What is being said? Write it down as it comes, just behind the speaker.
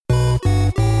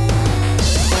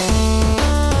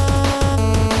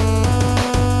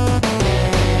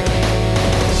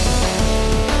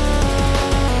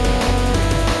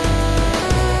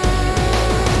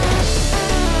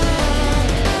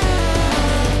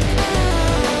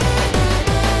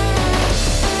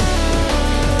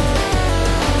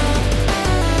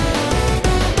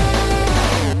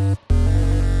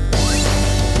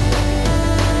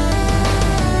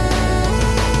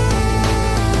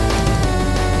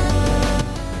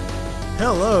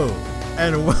Hello,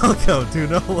 and welcome to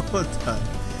No Load Time.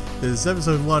 This is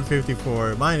episode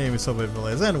 154. My name is Obed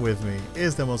Velez, and with me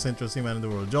is the most interesting man in the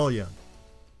world, Joel Young.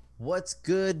 What's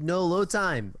good? No load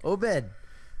time. Obed,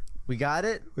 we got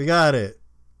it? We got it.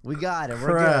 We got it. Crap.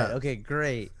 We're good. Okay,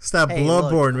 great. It's that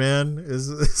Bloodborne, man.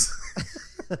 It's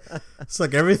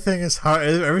like everything is hard.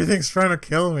 Everything's trying to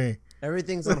kill me.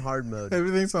 Everything's on hard mode.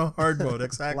 Everything's on hard mode,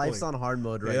 exactly. Life's on hard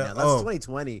mode right Yeah. now. That's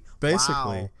 2020. Basically.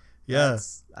 Wow. Yeah.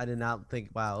 I did not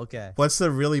think, wow, okay. What's the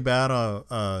really bad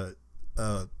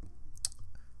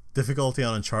difficulty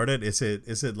on Uncharted? Is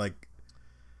it like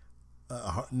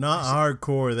not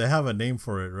hardcore? They have a name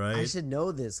for it, right? I should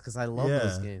know this because I love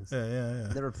those games. Yeah.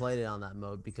 Never played it on that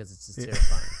mode because it's just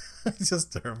terrifying. It's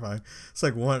just terrifying. It's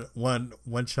like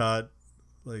one shot,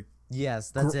 like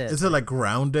Yes, that's it. Is it like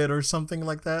Grounded or something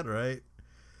like that, right?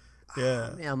 Yeah.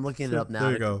 Man, I'm looking it up now.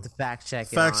 There you go. To fact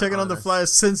check it. Fact checking on the us. fly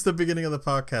since the beginning of the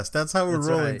podcast. That's how we're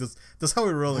rolling. Right. That's how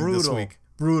we're rolling this Brutal. week.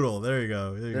 Brutal. There you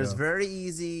go. There's very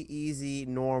easy,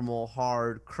 normal,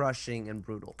 hard, crushing, and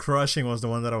brutal. Crushing was the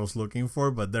one that I was looking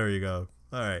for, but there you go.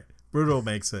 All right. Brutal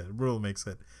makes it.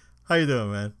 How you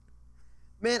doing, man?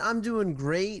 Man, I'm doing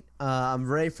great. I'm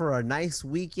ready for a nice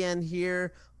weekend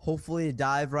here. Hopefully to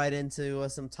dive right into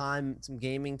some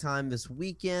gaming time this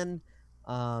weekend.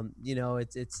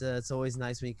 It's always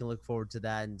nice when you can look forward to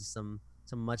that and some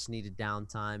much needed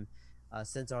downtime.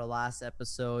 Since our last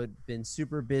episode, been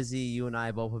super busy. You and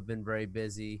I both have been very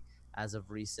busy as of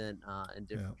recent in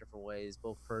different ways,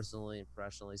 both personally and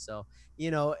professionally. So,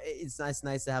 it's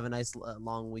nice to have a nice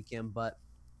long weekend. But,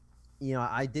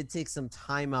 I did take some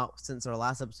time out since our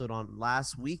last episode on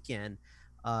last weekend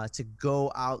to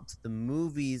go out to the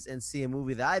movies and see a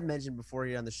movie that I had mentioned before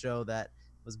here on the show that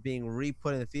was being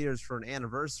re-put in the theaters for an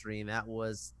anniversary, and that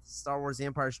was Star Wars: The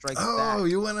Empire Strikes Back. Oh,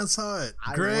 you went and saw it.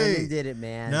 Great. I went and did it,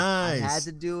 man. Nice. I had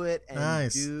to do it,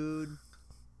 and dude.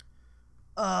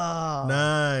 Oh.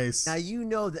 Nice. Now, you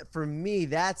know that for me,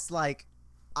 that's like,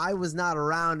 I was not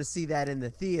around to see that in the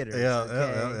theater.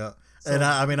 Yeah. So, and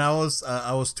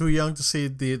I was too young to see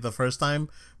the first time,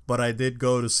 but I did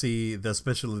go to see the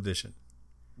special edition.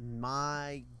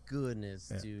 My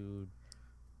goodness, dude.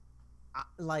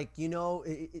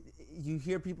 You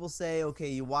hear people say, okay,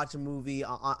 you watch a movie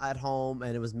at home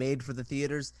and it was made for the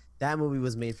theaters. That movie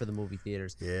was made for the movie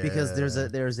theaters because there's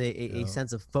a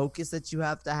sense of focus that you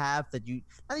have to have, that not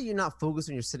that you're not focused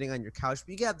when you're sitting on your couch,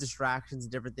 but you can have distractions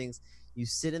and different things. You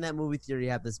sit in that movie theater, you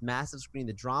have this massive screen,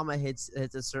 the drama hits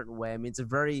a certain way. I mean, it's a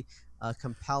very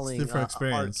compelling arc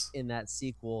in that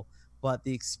sequel, but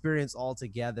the experience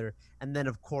altogether. And then,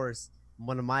 of course,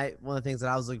 one of the things that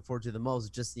I was looking forward to the most was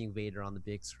just seeing Vader on the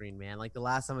big screen, man. Like, the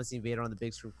last time I seen Vader on the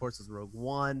big screen, of course, was Rogue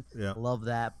One. Yeah. Love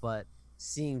that. But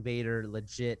seeing Vader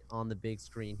legit on the big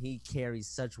screen, he carries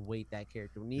such weight, that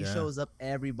character. When he shows up,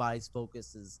 everybody's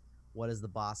focus is, what is the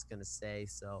boss going to say?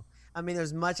 So, I mean,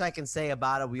 there's much I can say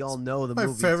about it. We all know the movie.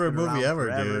 My favorite movie ever,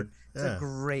 dude. It's a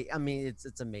great, I mean,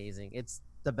 it's amazing. It's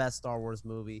the best Star Wars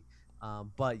movie.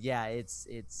 But yeah,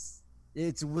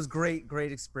 it was great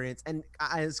experience. And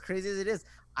as crazy as it is,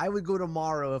 I would go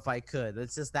tomorrow if I could.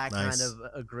 It's just that kind of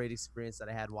a great experience that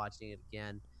I had watching it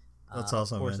again. That's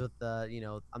awesome, of course, man.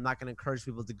 with I'm not going to encourage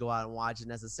people to go out and watch it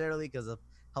necessarily because of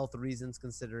health reasons,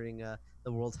 considering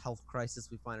the world health crisis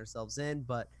we find ourselves in.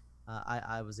 But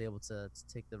I was able to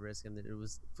take the risk, and it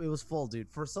was full, dude.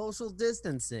 For social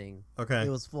distancing, okay, it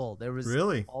was full. There was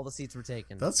really all the seats were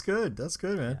taken. That's good,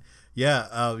 man. Yeah,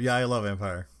 I love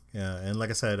Empire. Yeah, and like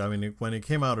I said, I mean, when it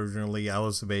came out originally, I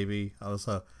was a baby. I was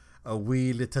a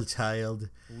wee little child.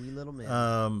 Wee little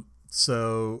man.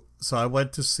 So I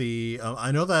went to see.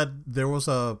 I know that there were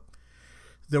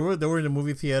in the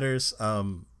movie theaters.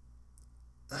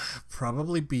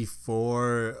 Probably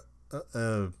before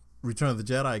Return of the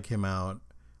Jedi came out.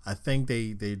 I think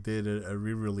they did a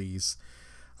re-release.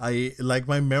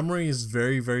 My memory is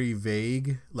very, very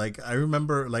vague. Like, I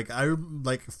remember,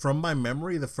 from my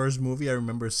memory, the first movie I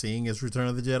remember seeing is Return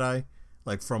of the Jedi,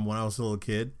 like from when I was a little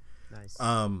kid. Nice.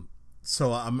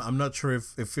 So I'm not sure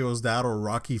if it was that or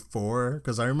Rocky 4,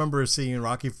 because I remember seeing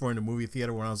Rocky 4 in the movie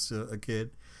theater when I was a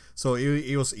kid. So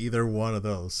it was either one of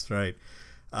those, right?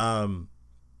 And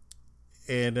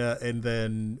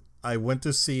then I went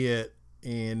to see it.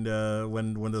 And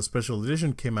when the special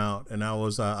edition came out, and I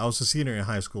was a senior in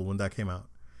high school when that came out,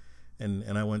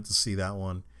 and I went to see that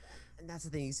one. And that's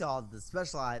the thing, you saw the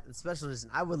special edition.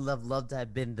 I would love to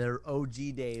have been their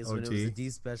OG days when it was a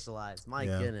despecialized. My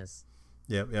goodness.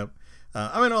 Yep.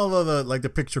 I mean, although the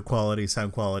picture quality,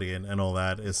 sound quality, and all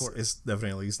that is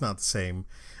definitely, it's not the same.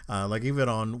 Like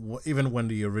even when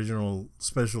the original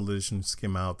special editions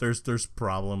came out, there's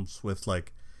problems with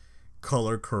like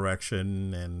color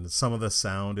correction, and some of the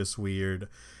sound is weird.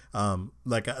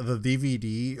 Like the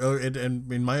DVD,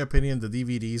 and in my opinion, the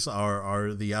DVDs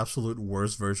are the absolute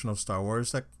worst version of Star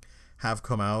Wars that have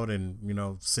come out. And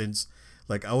since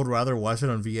like I would rather watch it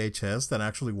on VHS than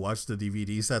actually watch the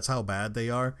DVDs. That's how bad they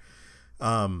are.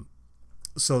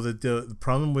 So the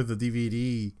problem with the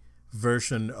DVD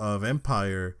version of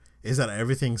Empire is that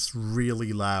everything's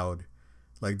really loud.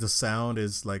 Like the sound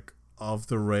is like off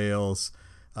the rails.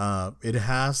 It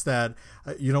has that.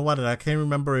 You know what? I can't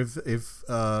remember if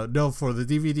no, for the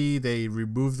DVD they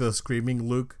removed the screaming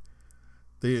Luke.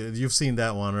 You've seen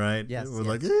that one, right? Yes. It was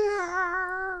like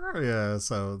yeah.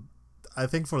 So I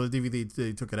think for the DVD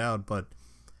they took it out, but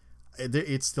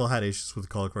it still had issues with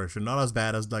color correction. Not as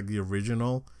bad as like the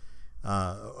original.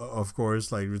 Of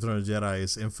course, like Return of the Jedi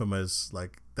is infamous.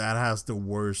 Like that has the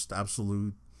worst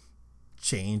absolute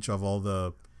change of all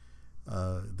the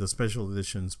special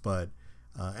editions, but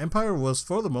Empire was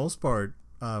for the most part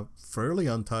fairly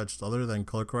untouched, other than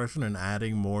color correction and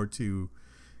adding more to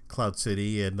Cloud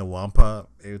City and the Wampa.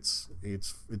 It's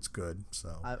good.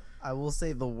 So I will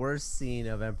say the worst scene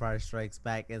of Empire Strikes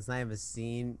Back, it's not even a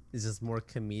scene, it's just more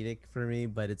comedic for me,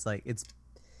 but it's like it's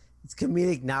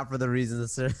comedic not for the reasons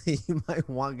necessarily you might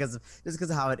want, just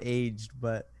because of how it aged.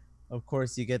 But of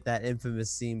course you get that infamous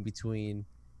scene between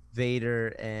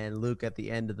Vader and Luke at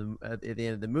the end of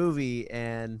the movie,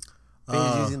 and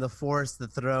Vader's using the Force to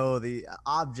throw the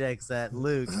objects at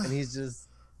Luke, and he's just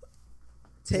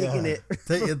taking it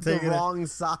the wrong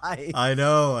side. I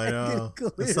know.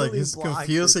 It's like he's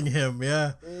confusing him.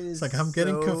 Yeah, it's like I'm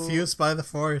getting confused by the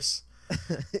Force.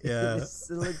 Yeah, it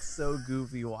looks so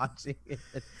goofy watching it.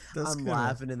 I'm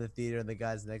laughing in the theater, and the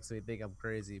guys next to me think I'm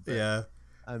crazy. But yeah,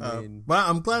 I mean, well,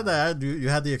 I'm glad that you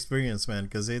had the experience, man,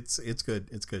 because it's good.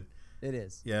 It's good. It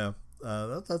is. Yeah,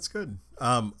 that's good.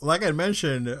 Like I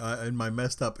mentioned in my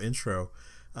messed up intro,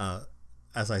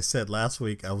 as I said last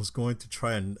week, I was going to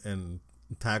try and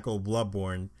tackle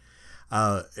Bloodborne.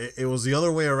 It was the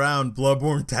other way around.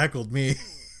 Bloodborne tackled me.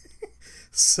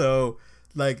 So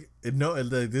like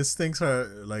these things are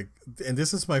like, and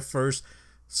this is my first.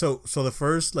 So the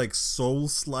first like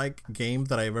Souls-like game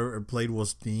that I've ever played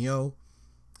was Neo.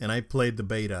 And I played the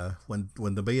beta when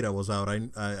the beta was out.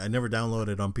 I never downloaded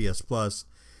it on PS Plus,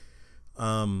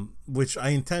 which I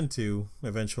intend to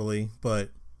eventually.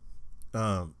 But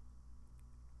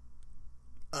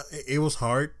it was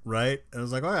hard, right? And I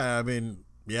was like, oh, I mean,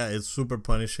 yeah, it's super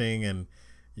punishing, and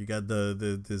you got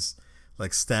this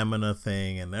like stamina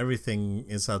thing, and everything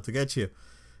is out to get you.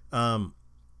 And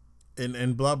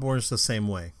Bloodborne's the same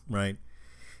way, right?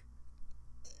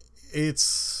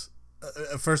 It's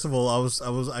first of all,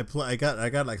 I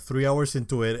got like 3 hours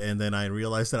into it, and then I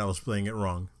realized that I was playing it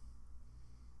wrong,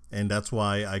 and that's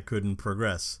why I couldn't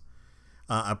progress.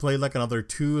 I played like another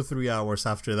 2 or 3 hours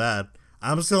after that.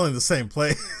 I'm still in the same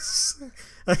place.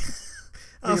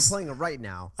 You're playing it right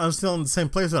now. I'm still in the same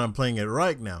place, but I'm playing it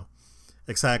right now.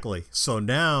 Exactly. So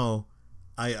now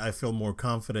I feel more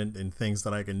confident in things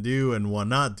that I can do and what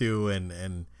not do,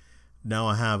 and now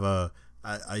I have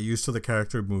I used to the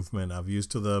character movement. Got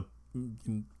used to the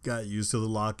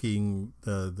locking,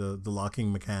 the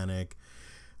locking mechanic.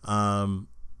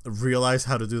 Realized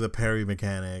how to do the parry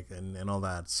mechanic and all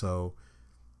that. So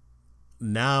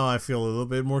now I feel a little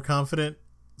bit more confident.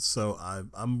 So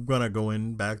I'm gonna go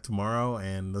in back tomorrow,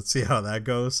 and let's see how that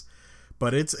goes.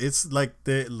 But it's like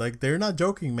they're not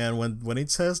joking, man. When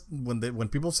it says when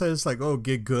people say it's like, oh,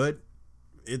 get good,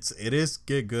 it is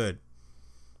get good,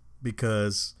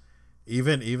 because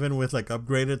even with like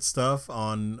upgraded stuff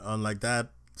on like that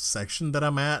section that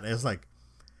I'm at, it's like,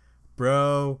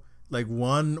 bro, like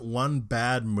one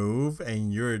bad move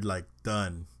and you're like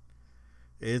done.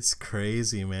 It's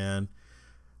crazy, man.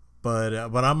 But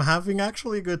I'm having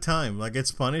actually a good time. Like,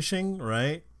 it's punishing,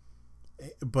 right?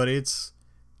 But it's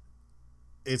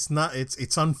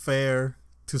unfair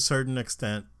to a certain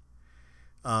extent.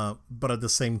 But at the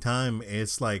same time,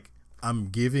 it's like I'm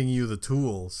giving you the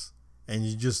tools, and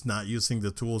you're just not using the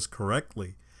tools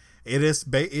correctly. It's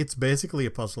basically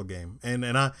a puzzle game, and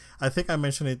I think I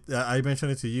mentioned it. I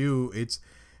mentioned it to you.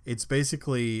 It's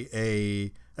basically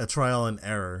a trial and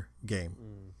error game.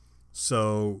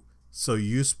 So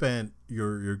you spent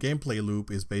your gameplay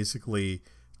loop is basically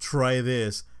try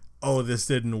this. Oh, this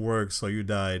didn't work, so you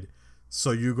died.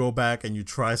 So you go back and you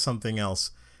try something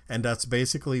else, and that's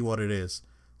basically what it is.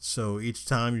 So each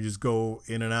time you just go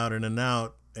in and out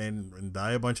and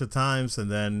die a bunch of times,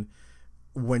 and then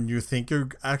when you think you're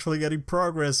actually getting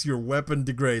progress, your weapon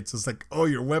degrades. It's like, oh,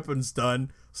 your weapon's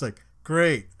done. It's like,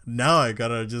 great, now I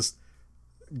gotta just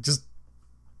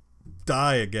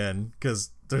die again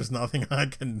because there's nothing I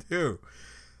can do.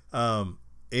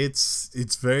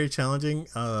 It's very challenging.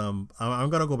 I'm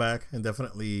gonna go back and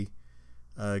definitely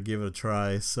give it a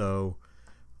try. So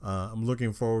I'm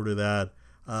looking forward to that.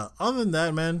 Other than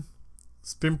that, man,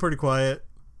 it's been pretty quiet.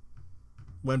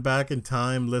 Went back in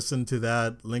time, listened to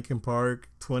that Linkin Park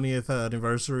 20th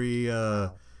anniversary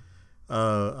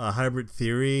Hybrid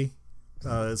Theory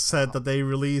set that they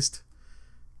released,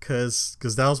 cause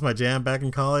that was my jam back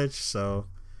in college. So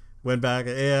went back,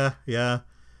 yeah.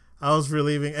 I was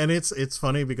relieving, and it's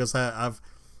funny because I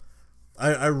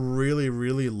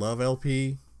really love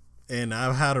LP, and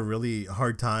I've had a really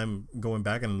hard time going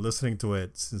back and listening to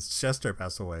it since Chester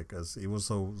passed away, because it was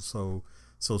so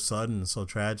sudden, so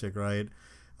tragic, right?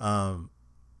 And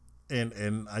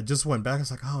I just went back. I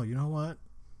was like, oh, you know what?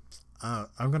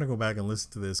 I'm gonna go back and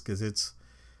listen to this, because it's,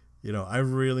 I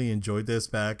really enjoyed this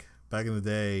back in the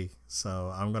day.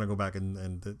 So I'm gonna go back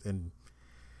and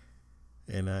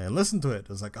listen to it.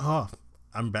 I was like, oh,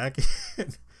 I'm back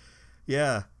in.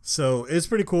 Yeah. So it's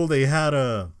pretty cool. They had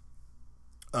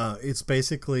it's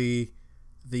basically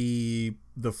the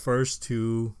first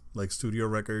two like studio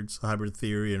records, Hybrid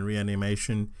Theory and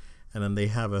Reanimation, and then they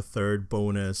have a third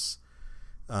bonus.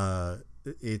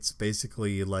 It's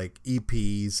basically like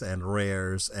EPs and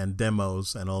rares and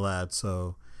demos and all that.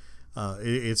 So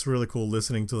it's really cool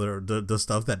listening to the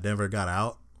stuff that never got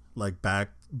out, like back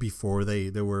before they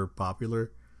were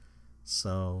popular.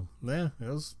 So yeah, it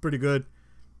was pretty good.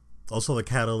 Also, The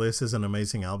Catalyst is an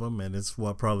amazing album, and it's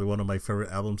probably one of my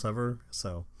favorite albums ever.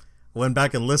 So I went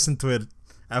back and listened to it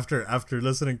after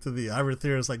listening to the Hybrid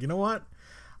Theory. It's like, you know what,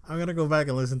 I'm gonna go back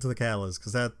and listen to The Catalyst,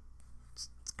 because that's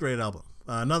a great album.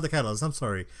 Not The Catalyst, I'm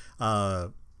sorry.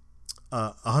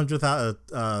 100,000.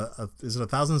 Is it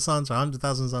 1,000 Suns or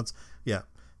 100,000 Suns? Yeah.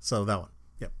 So that one.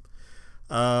 Yep.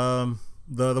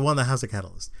 The one that has The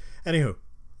Catalyst. Anywho,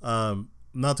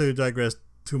 not to digress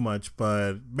too much,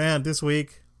 but man, this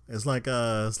week it's like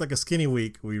a skinny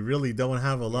week. We really don't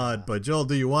have a lot. But Joel,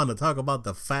 do you want to talk about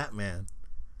the Fat Man?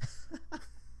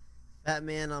 Fat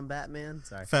Man on Batman.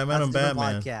 Sorry, Fat Man on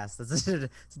Batman. Podcast. It's a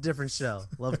different show.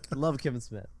 Love Kevin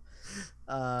Smith.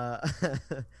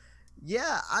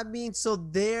 Yeah, I mean, so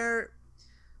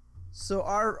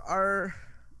our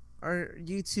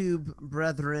YouTube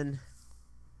brethren,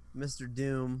 Mr.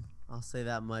 Doom, I'll say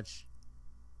that much,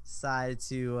 decided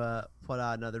to put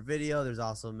out another video. There's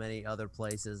also many other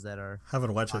places that are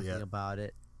haven't watched talking it yet about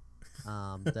it,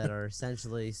 that are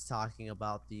essentially talking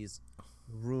about these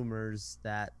rumors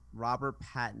that Robert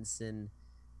Pattinson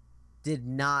did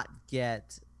not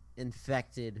get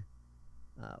infected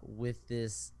with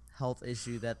this health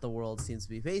issue that the world seems to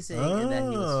be facing, and that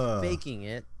he was faking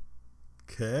it.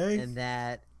 Okay. And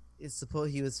that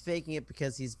he was faking it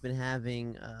because he's been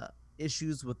having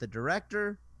issues with the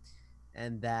director,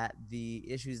 and that the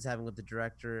issues he's having with the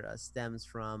director stems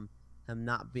from him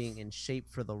not being in shape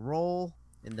for the role,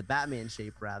 in the Batman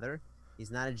shape rather.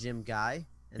 He's not a gym guy,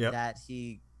 and that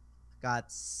he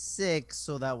got sick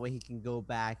so that way he can go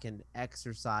back and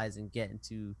exercise and get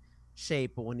into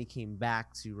shape. But when he came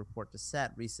back to report to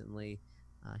set recently,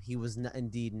 he was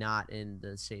indeed not in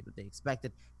the shape that they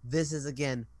expected. This is,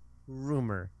 again,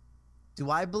 rumor. Do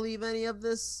I believe any of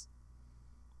this?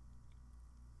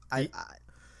 I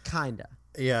kinda.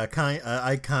 Yeah,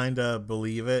 I kinda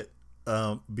believe it,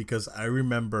 because I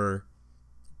remember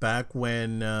back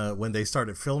when they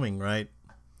started filming, right?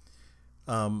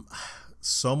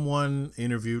 Someone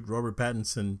interviewed Robert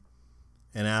Pattinson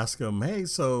and asked him, "Hey,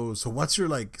 so what's your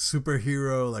like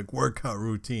superhero like workout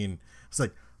routine?" It's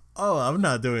like, "Oh, I'm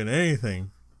not doing anything."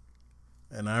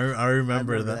 And I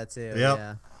remember that too. Yep.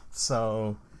 Yeah.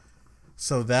 So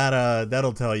that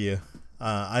that'll tell you.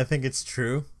 I think it's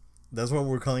true. That's what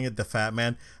we're calling it, the Fat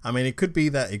Man. I mean, it could be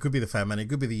the Fat Man. It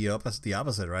could be the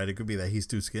opposite, right? It could be that he's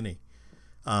too skinny.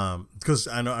 Because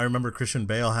I remember Christian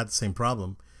Bale had the same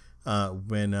problem.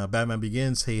 When Batman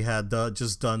Begins, he had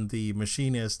just done The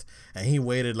Machinist, and he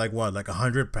weighed like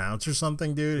 100 pounds or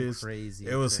something, dude. Crazy.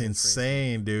 It was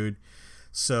insane, dude.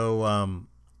 So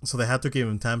they had to give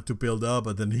him time to build up,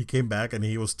 but then he came back and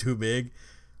he was too big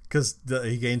because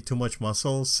he gained too much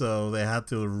muscle. So they had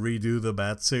to redo the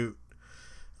bat suit.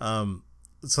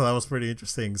 So that was pretty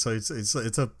interesting. So it's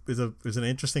an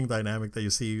interesting dynamic that you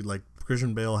see. Like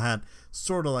Christian Bale had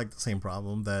sort of like the same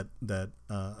problem that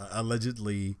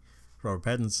allegedly Robert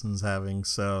Pattinson's having.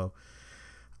 So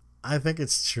I think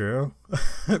it's true.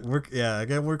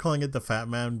 We're calling it the Fat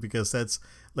Man because that's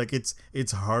like it's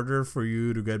harder for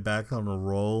you to get back on a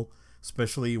role,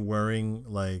 especially wearing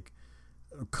like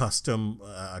a custom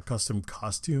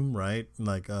costume, right?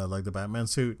 Like the Batman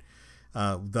suit.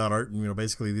 That are,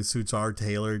 basically these suits are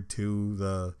tailored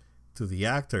to the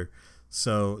actor.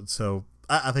 So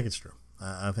I think it's true.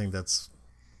 I think that's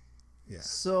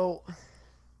So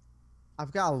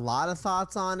I've got a lot of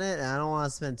thoughts on it, and I don't want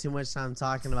to spend too much time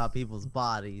talking about people's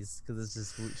bodies because it's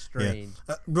just strange.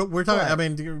 But we're talking. I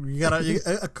mean, you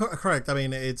gotta correct. I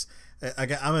mean, it's.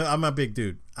 I'm a big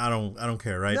dude. I don't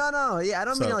care, right? No. Yeah, I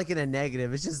don't mean it like in a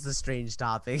negative. It's just a strange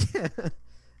topic.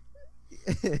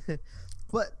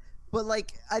 but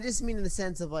like, I just mean in the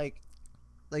sense of like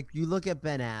you look at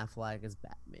Ben Affleck as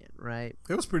Batman, right?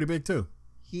 It was pretty big too.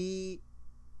 He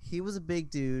was a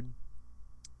big dude.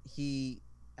 He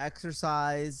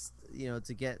exercised,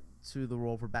 to get to the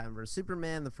role for Batman vs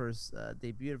Superman, the first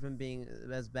debut of him being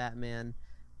as Batman.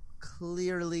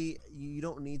 Clearly, you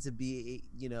don't need to be,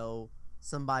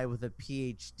 somebody with a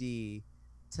PhD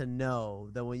to know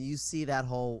that when you see that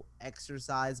whole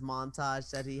exercise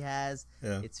montage that he has,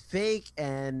 it's fake,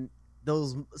 and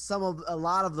a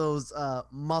lot of those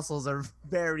muscles are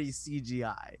very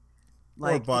CGI.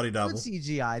 Like, or body double.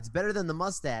 CGI. It's better than the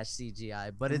mustache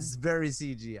CGI, but it's very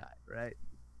CGI, right?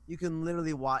 You can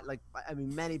literally watch,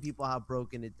 many people have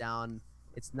broken it down.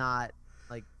 It's not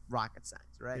like rocket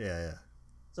science, right? Yeah.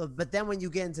 So, but then when you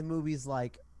get into movies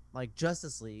like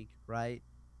Justice League, right?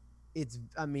 This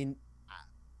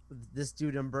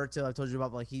dude Umberto, I told you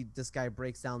about, this guy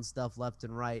breaks down stuff left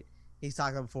and right. He's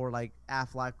talking before, like,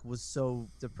 Affleck was so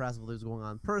depressed with what was going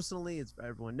on personally.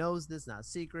 Everyone knows this, not a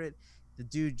secret. The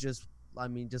dude just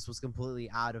was completely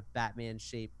out of Batman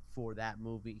shape for that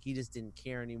movie. He just didn't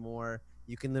care anymore.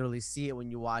 You can literally see it when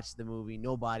you watch the movie.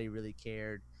 Nobody really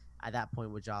cared at that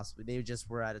point with Joss. They just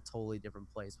were at a totally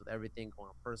different place with everything going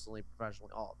on personally,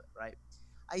 professionally, all of it, right?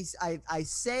 I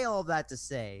say all of that to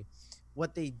say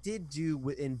what they did do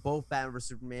in both Batman vs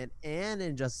Superman and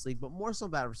in Justice League, but more so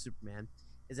Batman vs Superman,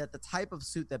 is that the type of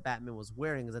suit that Batman was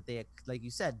wearing is that they, like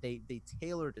you said, they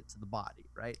tailored it to the body,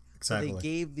 right? Exactly. So they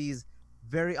gave these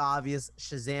very obvious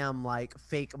Shazam-like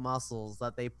fake muscles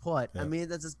that they put. Yeah. I mean,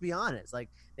 let's just be honest. Like,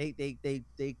 they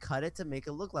cut it to make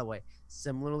it look that way.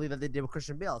 Similarly that they did with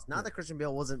Christian Bale. It's not that Christian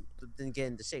Bale didn't get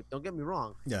into shape. Don't get me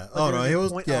wrong. Yeah. He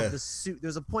was. Of the suit.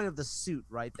 There's a point of the suit,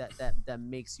 right? That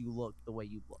makes you look the way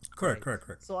you look. Correct. Right?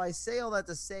 Correct. So I say all that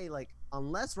to say, like,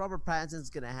 unless Robert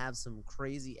Pattinson's gonna have some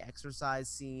crazy exercise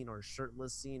scene or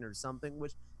shirtless scene or something,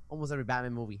 which almost every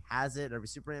Batman movie has it, every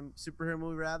superhero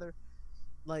movie rather,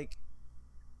 like,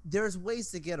 there's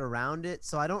ways to get around it.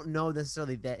 So I don't know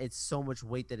necessarily that it's so much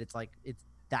weight that it's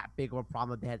that big of a problem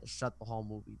that they had to shut the whole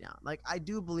movie down. Like, I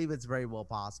do believe it's very well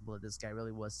possible that this guy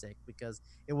really was sick, because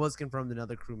it was confirmed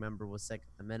another crew member was sick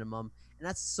at the minimum. And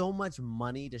that's so much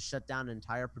money to shut down an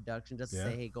entire production just to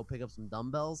say, hey, go pick up some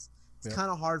dumbbells. It's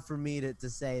kind of hard for me to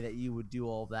say that you would do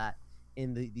all that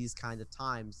in these kinds of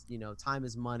times. Time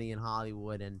is money in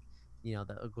Hollywood, and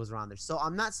that goes around there. So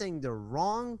I'm not saying they're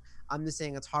wrong. I'm just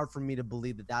saying it's hard for me to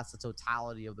believe that that's the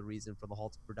totality of the reason for the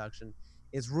halt of production.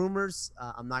 It's rumors.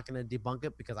 I'm not going to debunk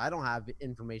it because I don't have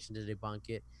information to debunk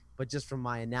it. But just from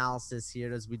my analysis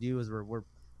here, as we do, is we're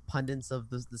pundits of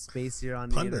the space here on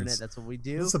the internet. That's what we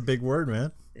do. That's a big word,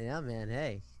 man. Yeah, man.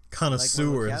 Hey.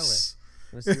 Connoisseurs.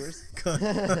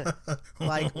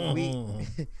 Like,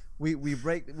 we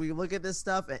look at this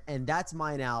stuff, and that's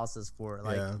my analysis for it.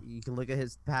 Like, you can look at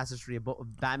his past history of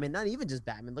Batman, not even just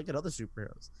Batman, look at other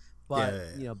superheroes, but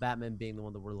Batman being the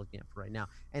one that we're looking at for right now.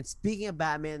 And speaking of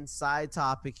Batman, side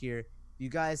topic here, if you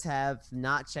guys have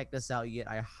not checked this out yet,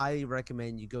 I highly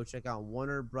recommend you go check out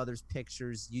Warner Brothers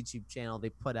Pictures YouTube channel. They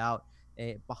put out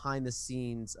a behind the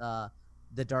scenes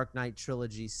the Dark Knight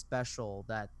trilogy special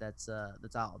that's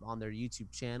out on their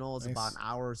YouTube channel. It's about an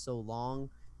hour or so long.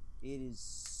 It is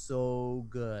so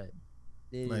good.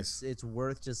 It's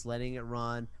worth just letting it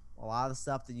run. A lot of the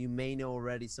stuff that you may know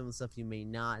already, some of the stuff you may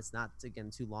not. It's not, again,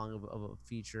 too long of a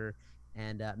feature.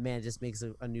 And, man, it just makes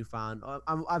a newfound.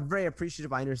 I'm very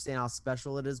appreciative. I understand how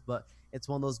special it is, but it's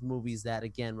one of those movies that,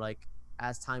 again, like,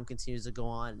 as time continues to go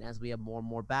on and as we have more and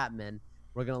more Batman,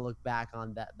 we're going to look back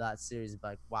on that series and be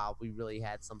like, wow, we really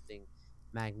had something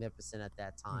magnificent at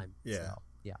that time. Yeah. So,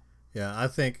 yeah. Yeah, I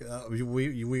think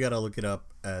we gotta look it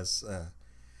up as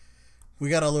we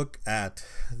gotta look at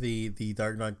the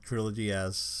Dark Knight trilogy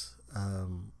as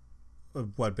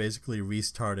what basically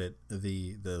restarted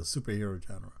the superhero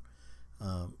genre.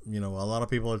 A lot of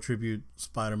people attribute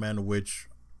Spider-Man, which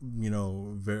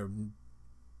very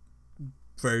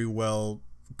very well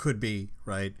could be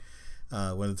right.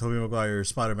 When the Tobey Maguire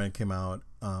Spider-Man came out,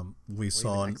 we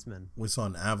saw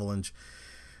an avalanche.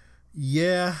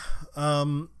 Yeah.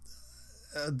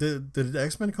 Did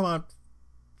X-Men come out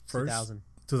first?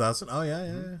 2000. Oh yeah.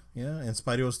 And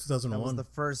Spidey was 2001. That was the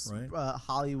first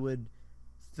Hollywood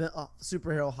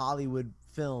superhero Hollywood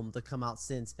film to come out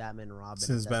since Batman and Robin.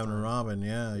 Since Batman and Robin,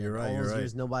 yeah, you're right. You're right.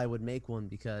 Years, nobody would make one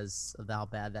because of how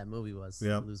bad that movie was.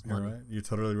 Yeah, you're right. You're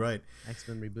totally right.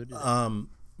 X-Men rebooted it.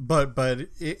 But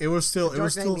it was still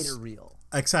Dark Knight made it real.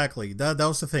 Exactly. That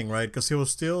was the thing, right? Because it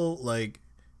was still like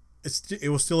it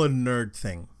was still a nerd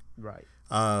thing, right?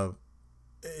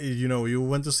 You know, you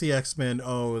went to see X-Men.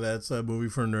 Oh, that's a movie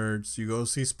for nerds. You go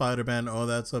see Spider-Man. Oh,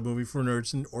 that's a movie for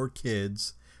nerds or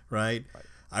kids, right?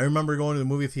 I remember going to the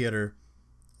movie theater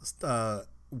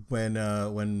when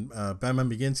Batman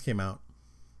Begins came out,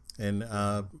 and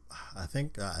I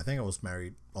think I was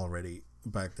married already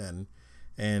back then,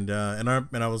 and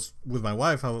I was with my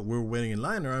wife. We were waiting in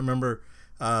line, and I remember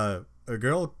a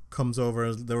girl comes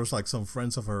over. There was like some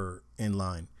friends of her in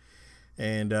line,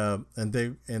 and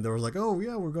they were like, oh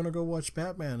yeah, we're gonna go watch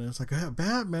Batman, and it's like, yeah,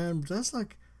 Batman, that's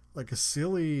like a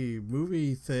silly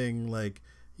movie thing, like.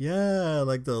 Yeah,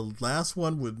 like the last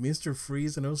one with Mr.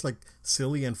 Freeze, and it was like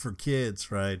silly and for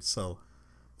kids, right? So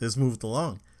this moved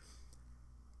along.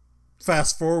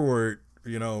 Fast forward,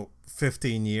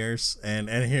 15 years, and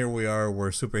here we are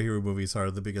where superhero movies are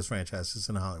the biggest franchises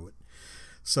in Hollywood.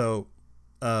 So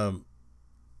I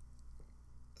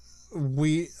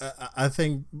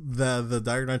think the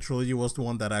Dark Knight trilogy was the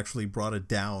one that actually brought it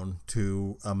down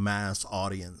to a mass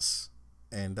audience,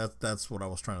 and that's what I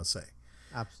was trying to say.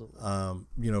 Absolutely.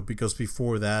 Because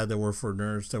before that, there were for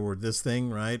nerds, there were this thing,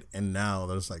 right? And now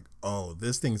there's like, oh,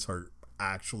 these things are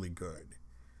actually good.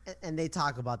 And they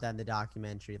talk about that in the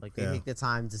documentary. Like, they take the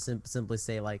time to simply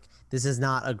say, like, this is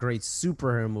not a great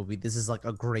superhero movie. This is like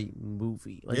a great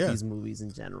movie. Like these movies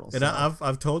in general. And so,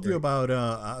 I've told you about,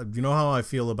 you know how I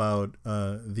feel about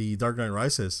the Dark Knight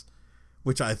Rises,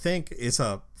 which I think is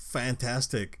a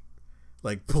fantastic,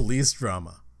 like, police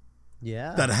drama.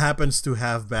 Yeah, that happens to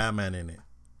have Batman in it,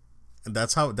 and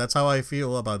that's how I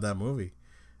feel about that movie,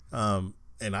 and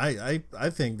I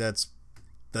think that's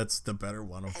the better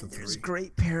one of the three. There's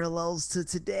great parallels to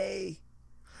today.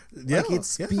 Yeah, like it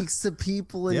speaks to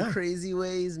people in crazy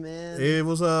ways, man.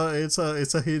 It's a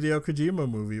Hideo Kojima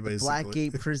movie, basically.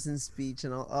 Blackgate prison speech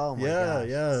and all. Oh my gosh,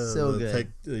 so good.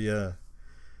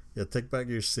 Take back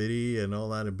your city and all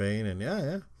that in Bane, and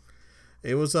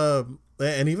it was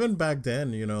and even back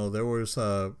then, there was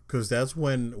because that's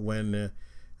when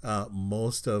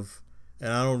most of,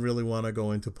 and I don't really want to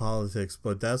go into politics,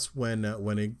 but that's when that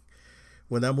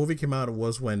movie came out, it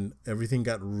was when everything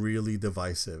got really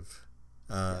divisive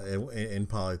in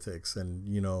politics, and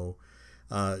you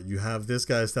have these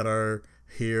guys that are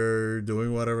here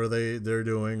doing whatever they're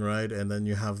doing, right, and then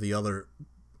you have the other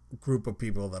group of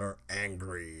people that are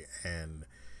angry and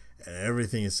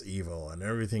everything is evil and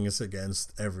everything is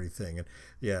against everything, and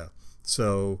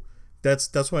so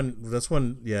that's when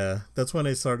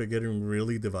it started getting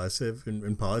really divisive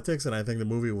in politics, and I think the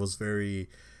movie was very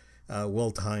well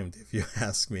timed, if you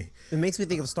ask me. It makes me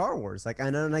think of Star Wars. Like,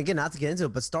 I know, and again, not to get into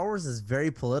it, but Star Wars is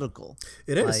very political.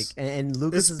 It is, like, and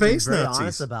Lucas is very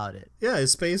honest about it. Yeah,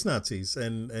 it's space Nazis,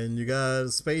 and you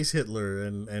got space Hitler,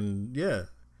 and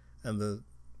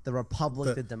the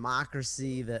Republic, the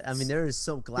democracy, there is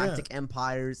so galactic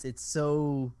empires. It's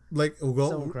so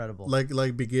so incredible.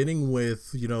 Like beginning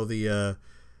with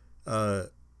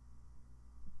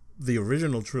the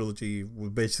original trilogy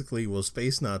basically was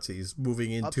space Nazis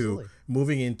moving into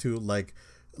like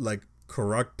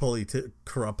corrupt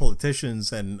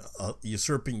politicians and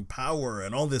usurping power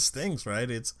and all these things,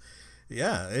 right? It's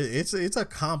a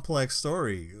complex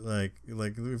story. Like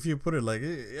if you put it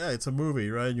it's a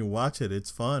movie, right? You watch it, it's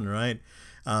fun, right?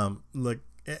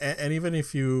 And even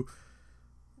if you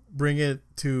bring it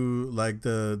to like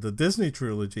the Disney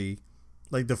trilogy,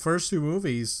 like the first two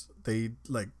movies, they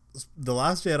like The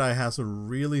Last Jedi has a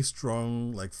really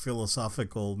strong like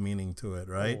philosophical meaning to it,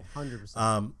 right?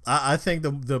 100%. I think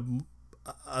the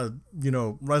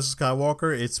Rise of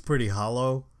Skywalker, it's pretty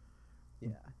hollow.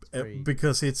 Yeah,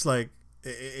 because it's like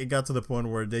it got to the point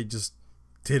where they just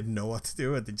didn't know what to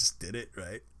do and they just did it,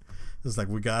 right? It's like,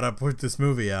 we gotta put this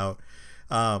movie out.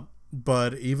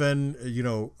 But even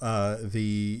the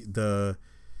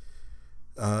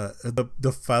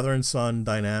father and son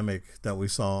dynamic that we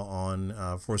saw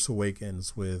on Force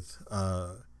Awakens with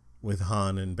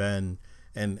Han and Ben,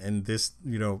 and this,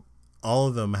 all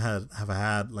of them have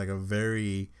had like a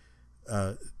very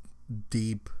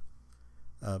deep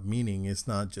meaning. It's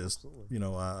not just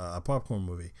a popcorn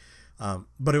movie,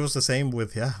 but it was the same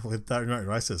with Dark Knight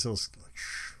Rises. It was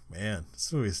like, man,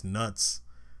 this movie is nuts.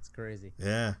 It's crazy.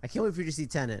 Yeah, I can't wait for you to see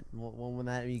Tenet. When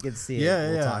that you get to see it,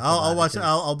 I'll watch it.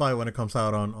 I'll buy it when it comes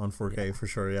out on 4K for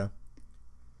sure. Yeah,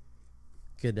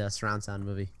 good surround sound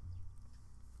movie.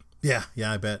 Yeah,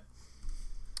 I bet.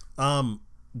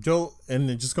 Joe, and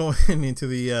then just going into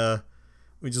the,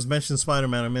 we just mentioned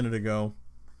Spider-Man a minute ago.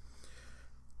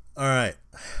 All right.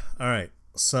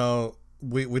 So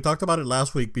we talked about it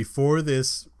last week before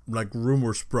this, like,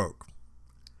 rumors broke.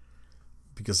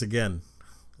 Because again,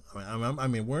 I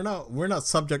mean, we're not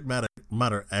subject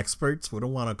matter experts. We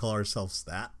don't want to call ourselves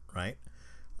that, right?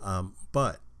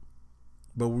 But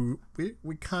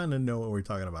we kind of know what we're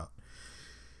talking about.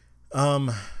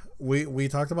 We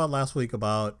talked about last week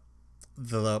about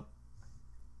the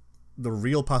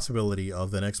real possibility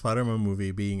of the next Spider-Man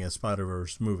movie being a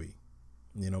Spider-Verse movie.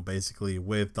 You know, basically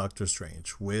with Doctor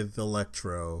Strange, with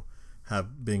Electro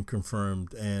have been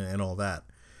confirmed and all that.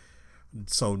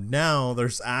 So now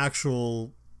there's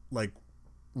actual, like,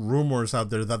 rumors out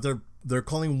there that they're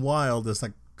calling wild. It's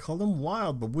like, call them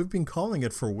wild, but we've been calling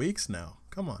it for weeks now.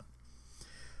 Come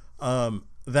on.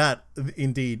 That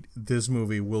indeed this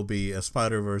movie will be a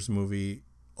Spider-Verse movie.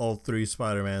 All three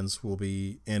Spider-Mans will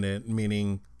be in it,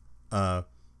 meaning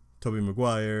Tobey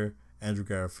Maguire, Andrew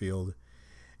Garfield,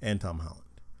 and Tom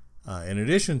Holland. In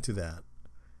addition to that,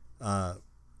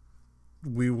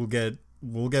 we'll get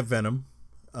Venom.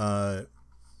 So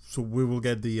we will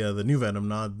get the new Venom,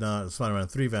 not Spider-Man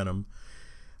 3 Venom.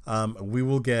 We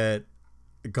will get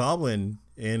Goblin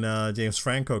in James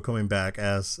Franco coming back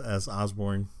as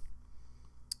Osborn.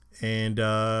 And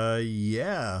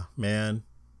yeah, man,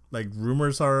 like,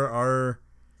 rumors are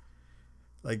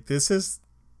like, this is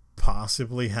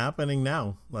possibly happening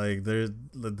now. Like,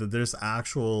 there's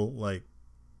actual, like,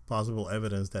 possible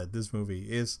evidence that this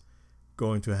movie is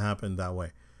going to happen that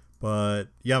way. But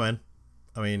yeah, man,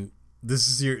 I mean,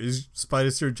 this is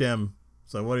Spidey's your gem.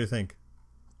 So what do you think?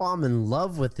 Well, I'm in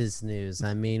love with this news.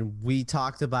 I mean, we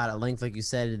talked about it at length, like you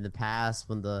said, in the past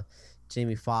when the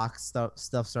Jamie Foxx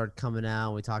stuff started coming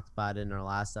out. We talked about it in our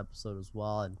last episode as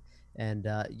well. And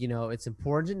you know, it's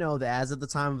important to know that as of the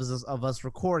time of us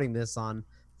recording this on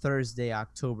Thursday,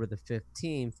 October the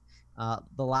 15th,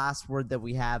 the last word that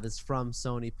we have is from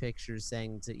Sony Pictures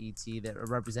saying to ET that a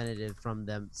representative from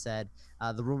them said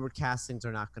the rumored castings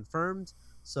are not confirmed.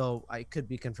 So it could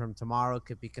be confirmed tomorrow, it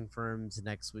could be confirmed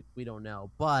next week. We don't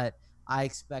know. But I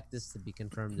expect this to be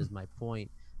confirmed is my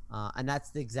point. And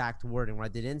that's the exact wording,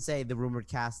 right? They didn't say the rumored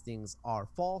castings are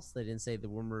false. They didn't say the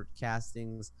rumored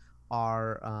castings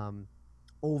are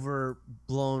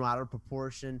overblown out of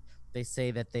proportion. They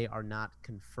say that they are not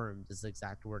confirmed is the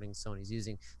exact wording Sony's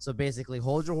using. So basically,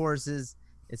 hold your horses.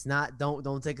 It's not,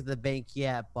 don't take it to the bank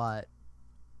yet, but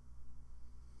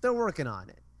they're working on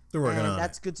it.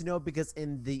 That's good to know, because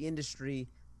in the industry,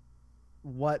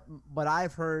 what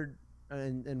I've heard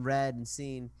and read and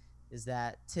seen is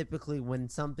that typically when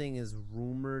something is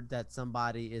rumored that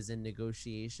somebody is in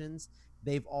negotiations,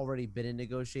 they've already been in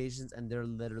negotiations and they're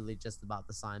literally just about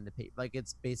to sign the paper. Like,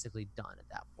 it's basically done at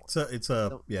that point. So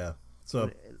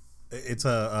it's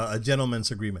a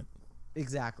gentleman's agreement.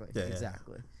 Exactly.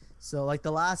 Exactly. Yeah. So, like,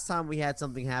 the last time we had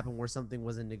something happen where something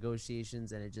was in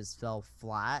negotiations and it just fell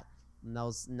flat, and that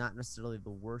was not necessarily the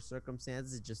worst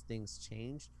circumstances, it just things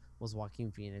changed, was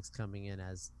Joaquin Phoenix coming in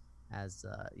as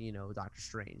you know, Doctor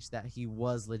Strange. That he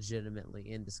was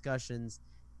legitimately in discussions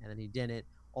and then he didn't.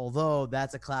 Although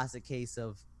that's a classic case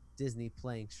of Disney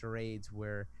playing charades,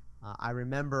 where I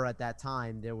remember at that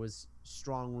time there was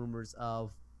strong rumors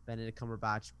of Benedict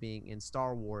Cumberbatch being in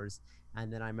Star Wars,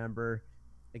 and then I remember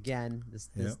again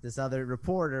this other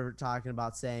reporter talking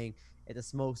about saying at a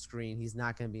smoke screen he's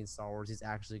not going to be in Star Wars, he's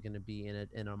actually going to be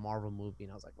in a Marvel movie,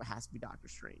 and I was like, well, it has to be Doctor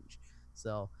Strange.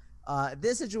 So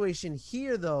this situation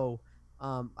here, though,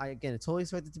 I totally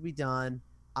expect it to be done.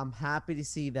 I'm happy to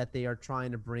see that they are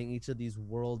trying to bring each of these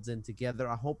worlds in together.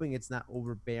 I'm hoping it's not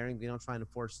overbearing. They don't try to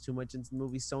force too much into the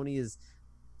movie.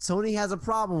 Sony has a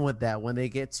problem with that when they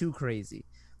get too crazy.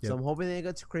 Yep. So I'm hoping they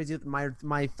get too crazy.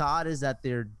 My thought is that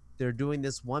they're doing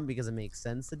this, one, because it makes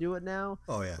sense to do it now.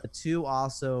 Oh yeah. But two,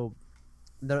 also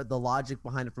the logic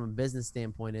behind it from a business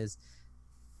standpoint is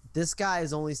this guy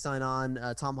is only signed on.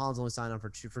 Tom Holland's only signed on for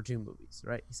two movies,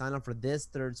 right? He signed on for this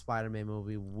third Spider-Man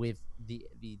movie with the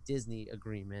Disney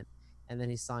agreement, and then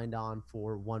he signed on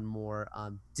for one more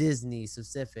Disney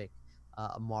specific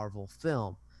Marvel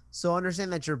film. So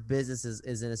understand that your business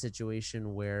is in a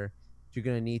situation where you're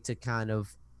going to need to kind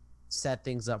of set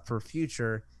things up for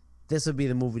future. This would be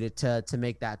the movie to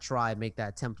make that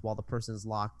attempt while the person's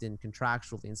locked in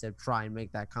contractually, instead of try and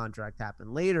make that contract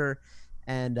happen later.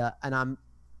 And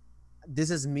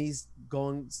this is me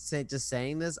just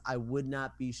saying this. I would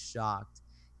not be shocked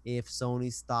if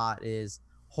Sony's thought is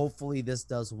hopefully this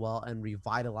does well and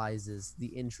revitalizes the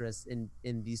interest in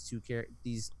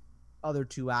these other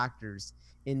two actors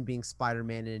in being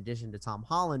Spider-Man in addition to Tom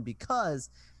Holland,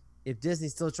 because if Disney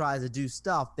still tries to do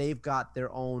stuff, they've got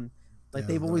their own, like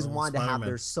they've their always own wanted to have Spider-Man.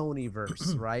 their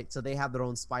Sonyverse, right? So they have their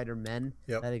own Spider-Men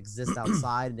Yep. that exist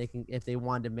outside, and they can, if they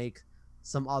wanted to make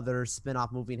some other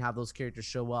spin-off movie and have those characters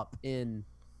show up in,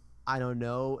 I don't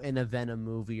know, in a Venom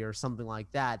movie or something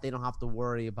like that, they don't have to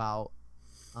worry about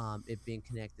it being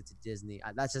connected to Disney.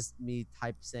 That's just me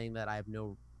saying that I have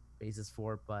no basis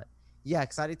for it, but yeah,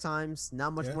 exciting times.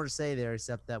 Not much more to say there,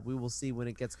 except that we will see when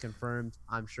it gets confirmed.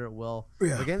 I'm sure it will.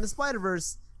 Yeah. But getting the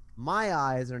Spider-Verse, my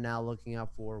eyes are now looking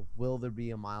out for, will there be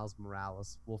a Miles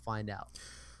Morales? We'll find out.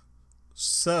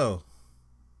 So,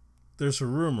 there's a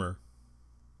rumor,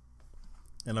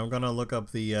 and I'm gonna look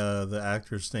up the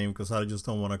actor's name because I just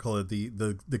don't want to call it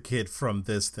the kid from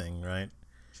this thing, right?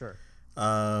 Sure.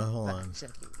 Hold on.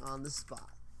 Checking on the spot.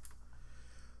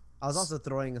 I was also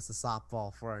throwing us a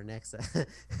softball for our next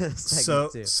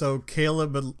segment too. So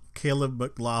Caleb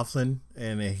McLaughlin,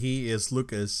 and he is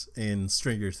Lucas in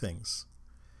Stranger Things.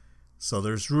 So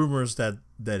there's rumors that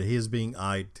he's being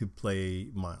eyed to play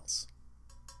Miles.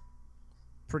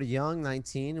 Pretty young,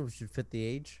 19, which should fit the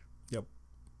age. Yep.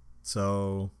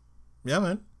 So, yeah,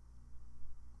 man.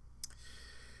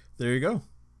 There you go.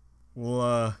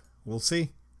 We'll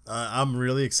see. I'm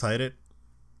really excited.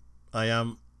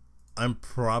 I'm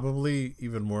probably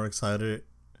even more excited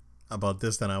about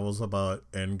this than I was about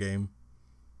Endgame,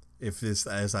 if this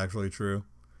is actually true,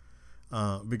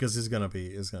 because it's gonna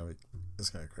be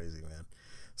crazy, man.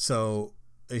 So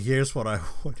here's what I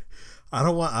would. I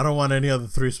don't want any of the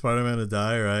 3 Spider-Man to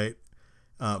die, right?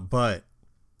 But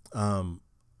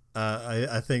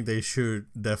I think they should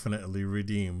definitely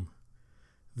redeem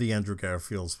the Andrew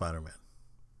Garfield Spider-Man.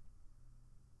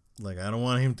 Like, I don't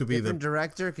want him to be different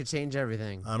director could change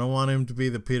everything. I don't want him to be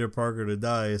the Peter Parker that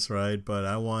dies, right? But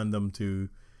I want them to,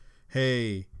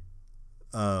 hey,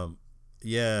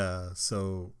 yeah.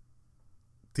 So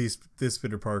this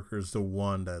Peter Parker is the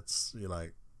one that's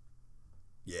like,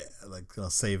 yeah, like gonna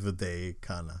save the day,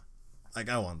 kind of. Like,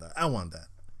 I want that.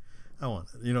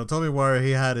 You know, Tobey Maguire,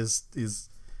 he had his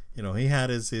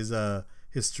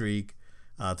streak.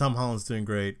 Tom Holland's doing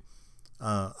great.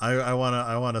 I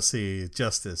wanna see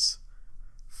justice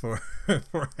for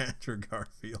Andrew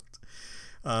Garfield,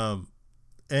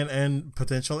 and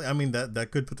potentially, I mean,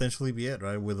 that could potentially be it,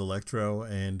 right, with Electro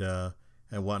and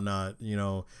whatnot. You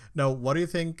know, now what do you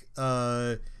think?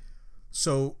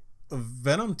 So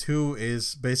Venom 2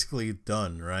 is basically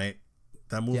done, right?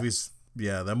 That movie's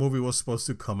that movie was supposed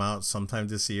to come out sometime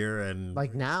this year, and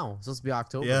like now, it's supposed to be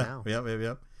October now.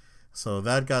 Yep. So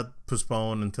that got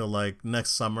postponed until like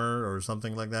next summer or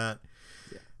something like that.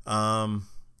 Yeah.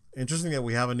 Interesting that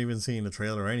we haven't even seen the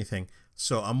trailer or anything.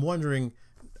 So I'm wondering.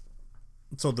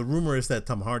 So the rumor is that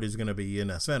Tom Hardy is going to be in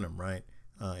as Venom, right?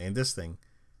 In this thing,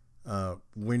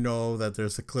 we know that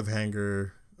there's a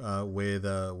cliffhanger with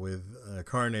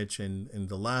Carnage in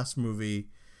the last movie.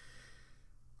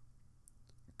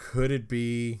 Could it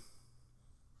be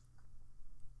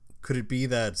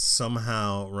that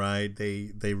somehow, right,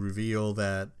 they reveal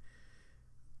that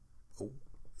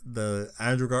the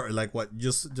Andrew Garfield, like what,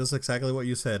 just exactly what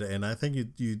you said, and I think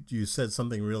you said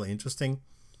something really interesting.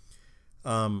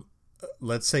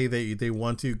 Let's say they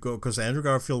want to go, because Andrew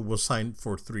Garfield was signed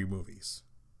for 3 movies,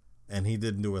 and he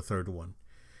didn't do a third one.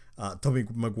 Tobey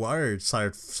Maguire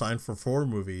signed for 4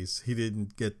 movies. He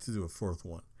didn't get to do a 4th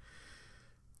one.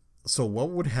 So what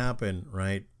would happen,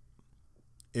 right,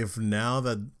 if now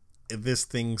that these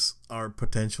things are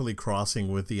potentially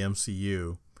crossing with the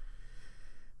MCU,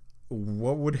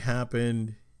 what would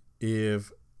happen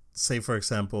if, say, for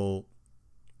example,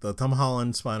 the Tom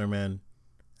Holland Spider-Man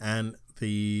and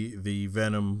the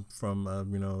Venom from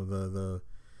the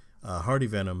Hardy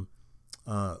Venom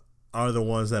are the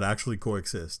ones that actually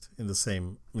coexist in the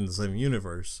same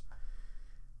universe,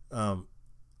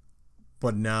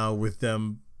 but now with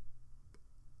them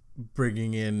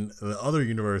bringing in the other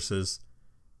universes,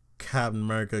 Captain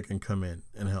America can come in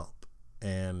and help,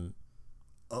 and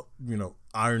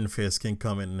Iron Fist can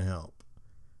come in and help,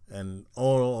 and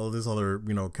all these other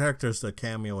characters that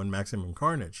cameo in Maximum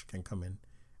Carnage can come in,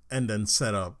 and then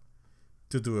set up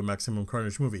to do a Maximum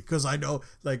Carnage movie. Because I know,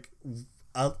 like,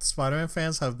 Spider-Man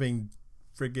fans have been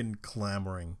freaking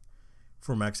clamoring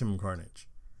for Maximum Carnage.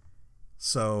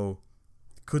 So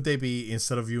could they be,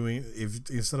 instead of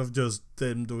just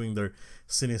them doing their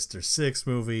Sinister Six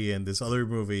movie and this other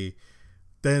movie,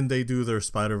 then they do their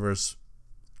Spider-Verse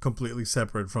completely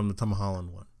separate from the Tom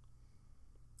Holland one?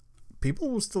 People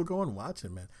will still go and watch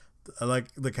it, man. Like,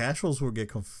 the casuals will get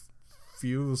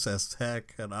confused as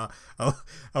heck, and I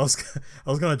was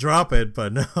gonna drop it,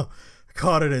 but no, I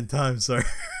caught it in time, sir.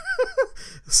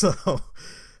 So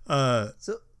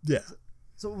yeah.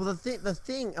 So the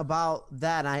thing about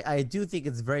that, I do think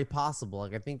it's very possible.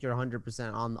 Like I think you're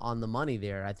 100% on the money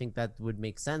there. I think that would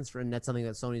make sense and that's something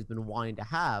that Sony's been wanting to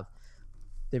have.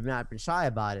 They've not been shy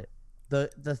about it.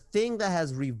 The thing that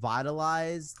has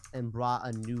revitalized and brought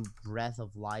a new breath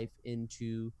of life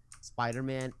into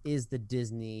Spider-Man is the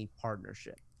Disney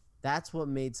partnership. That's what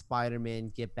made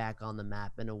Spider-Man get back on the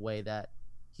map in a way that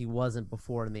he wasn't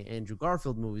before in the Andrew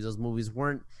Garfield movies. Those movies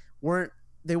weren't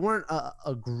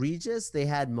egregious. They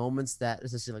had moments that,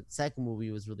 especially like the second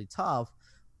movie, was really tough.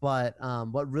 But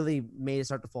what really made it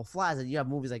start to fall flat is that you have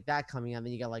movies like that coming out, and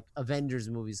then you got like Avengers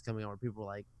movies coming out where people were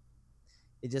like,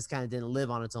 it just kind of didn't live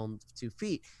on its own 2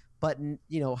 feet. But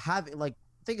having like,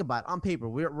 think about it, on paper,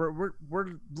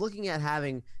 we're looking at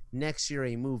having next year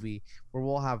a movie where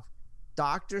we'll have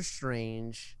Doctor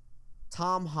Strange,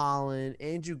 Tom Holland,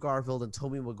 Andrew Garfield, and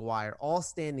Tobey Maguire all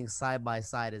standing side by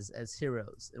side as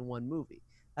heroes in one movie.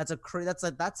 That's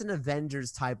an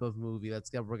Avengers type of movie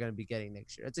we're going to be getting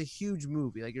next year. It's a huge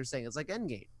movie, like you're saying. It's like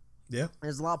Endgame. Yeah.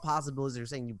 There's a lot of possibilities. You're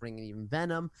saying you bring in even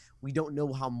Venom. We don't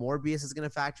know how Morbius is going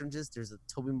to factor into this. There's a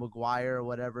Tobey Maguire or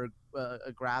whatever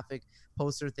a graphic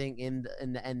poster thing in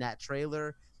that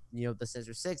trailer. The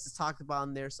Sinister Six is talked about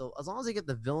in there. So as long as they get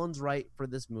the villains right for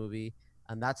this movie,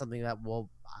 and that's something that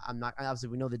obviously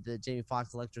we know that the Jamie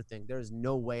Foxx Electro thing. There is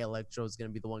no way Electro is going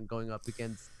to be the one going up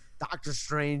against Doctor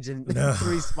Strange and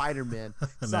 3 Spider-Man.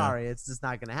 Sorry, it's just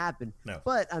not going to happen. No.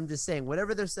 But I'm just saying,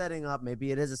 whatever they're setting up,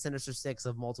 maybe it is a Sinister Six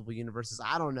of multiple universes.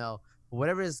 I don't know. But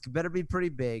whatever it is, better be pretty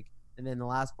big. And then the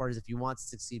last part is, if you want to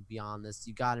succeed beyond this,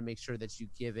 you got to make sure that you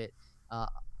give it,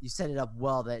 you set it up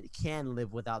well that it can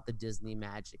live without the Disney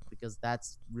magic, because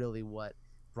that's really what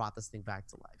brought this thing back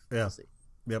to life. Yeah. We'll see.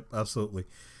 Yep, absolutely.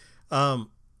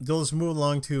 Let's move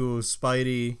along to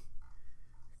Spidey,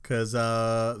 because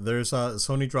there's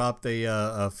Sony dropped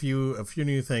a few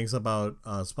new things about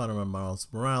Spider-Man Miles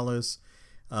Morales.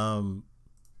 You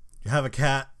have a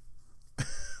cat.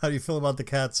 How do you feel about the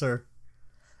cat, sir?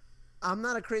 I'm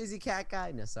not a crazy cat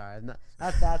guy. No, sorry, I'm not.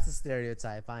 That's a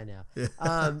stereotype. I know.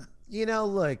 Yeah.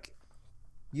 Look,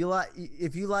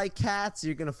 if you like cats,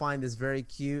 you're gonna find this very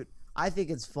cute. I think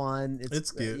it's fun.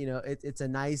 It's cute. It's a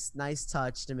nice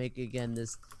touch to make, again,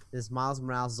 this Miles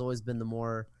Morales has always been the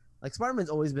more, like, Spider-Man's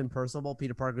always been personable.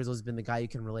 Peter Parker's always been the guy you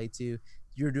can relate to.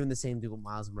 You're doing the same thing with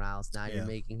Miles Morales. Now you're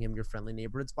making him your friendly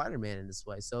neighborhood Spider-Man in this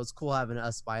way. So it's cool having a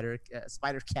spider cat,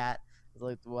 as I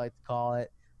like to call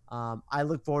it. I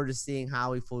look forward to seeing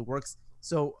how he fully works.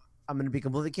 So I'm going to be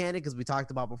completely candid, because we talked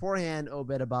about beforehand,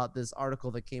 Obed, about this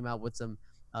article that came out with some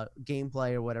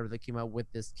gameplay or whatever that came out with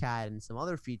this cat and some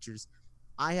other features.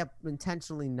 I have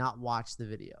intentionally not watched the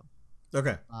video.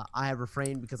 Okay. I have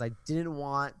refrained because I didn't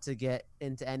want to get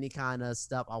into any kind of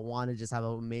stuff. I want to just have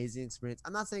an amazing experience.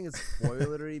 I'm not saying it's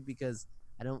spoilery because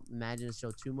I don't imagine it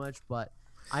show too much, but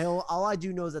all I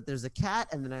do know is that there's a cat,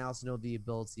 and then I also know the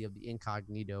ability of the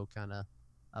incognito kind of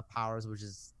powers, which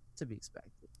is to be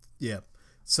expected. Yeah.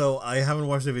 So I haven't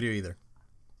watched the video either.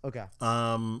 Okay.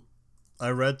 I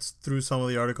read through some of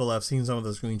the article. I've seen some of the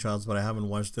screenshots, but I haven't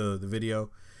watched the video.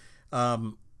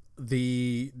 Have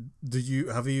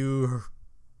you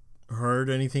heard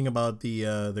anything about the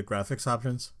graphics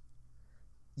options?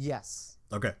 Yes.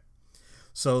 Okay.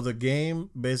 So the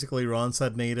game basically runs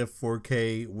at native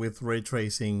 4K with ray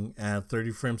tracing at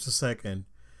 30 frames a second.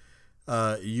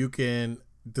 You can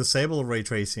disable ray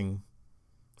tracing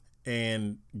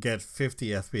and get 50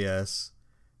 FPS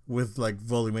with like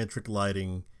volumetric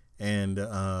lighting and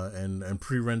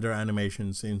pre-render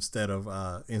animations instead of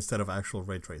actual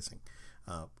ray tracing.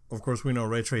 Of course, we know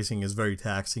ray tracing is very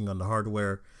taxing on the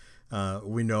hardware.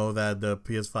 We know that the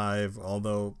PS5,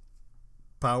 although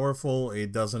powerful,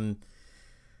 it doesn't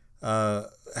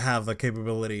have the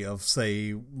capability of,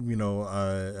 say,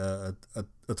 a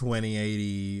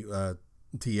 2080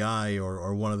 Ti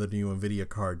or one of the new NVIDIA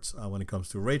cards when it comes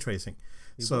to ray tracing.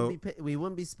 We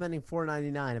wouldn't be spending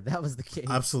 $499 if that was the case.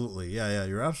 Absolutely, yeah,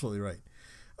 you're absolutely right.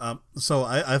 So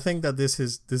I think that this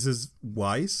is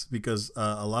wise, because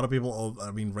a lot of people,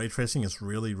 ray tracing is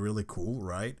really, really cool,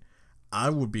 right? I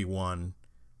would be one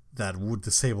that would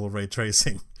disable ray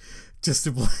tracing just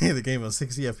to play the game at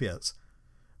 60 FPS.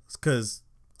 Because,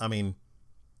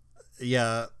 it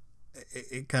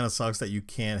kind of sucks that you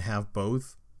can't have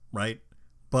both, right?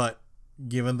 But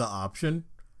given the option,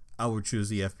 I would choose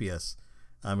the FPS.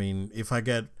 If I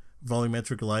get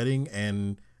volumetric lighting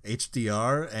and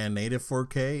HDR and native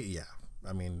 4K,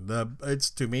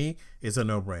 to me, it's a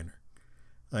no-brainer.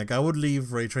 Like, I would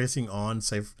leave ray tracing on,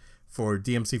 say, for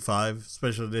DMC5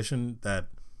 Special Edition, that,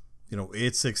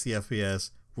 it's 60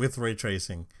 FPS with ray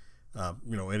tracing.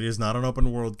 It is not an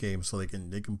open world game, so they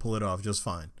can pull it off just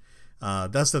fine.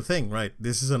 That's the thing, right?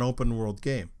 This is an open world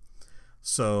game,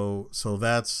 so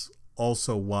that's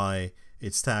also why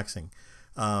it's taxing.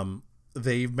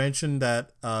 They've mentioned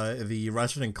that the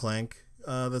Ratchet and Clank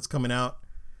that's coming out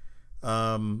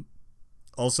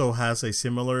also has a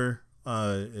similar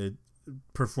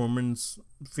performance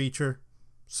feature,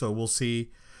 so we'll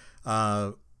see.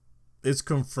 It's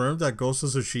confirmed that Ghost of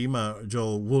Tsushima,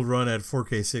 Joel, will run at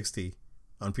 4K 60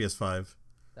 on PS5.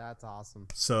 That's awesome.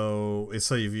 So if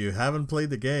you haven't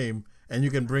played the game, and you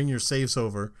can bring your saves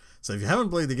over. So if you haven't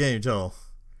played the game, Joel,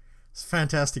 it's a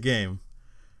fantastic game.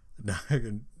 Now you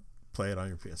can play it on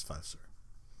your PS5, sir,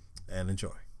 and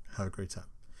enjoy. Have a great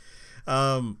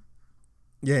time.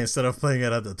 Yeah, instead of playing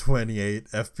it at the 28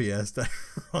 FPS that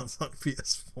runs on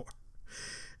PS4.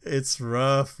 It's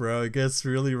rough, bro. It gets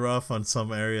really rough on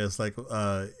some areas, like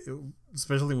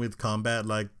especially with combat.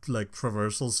 Like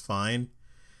traversal's fine,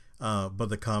 but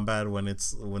the combat when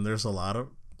there's a lot of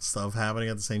stuff happening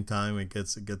at the same time, it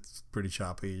gets pretty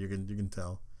choppy. You can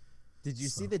tell. Did you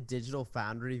see the Digital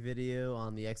Foundry video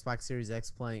on the Xbox Series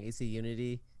X playing AC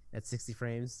Unity at 60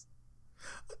 frames?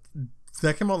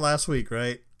 That came out last week,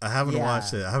 right? I haven't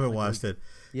watched it. I haven't watched it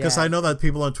because I know that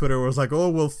people on Twitter was like, "Oh,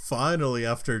 well, finally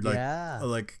after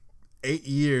like 8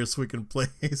 years, we can play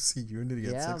AC Unity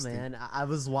at 60." Yeah, man. I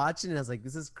was watching and I was like,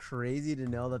 "This is crazy to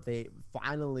know that they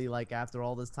finally, like, after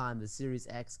all this time, the Series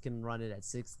X can run it at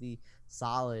 60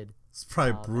 solid." It's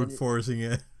probably brute forcing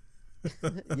it.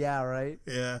 Yeah, right.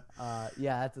 Yeah.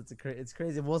 It's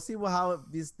crazy. We'll see how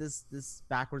this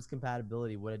backwards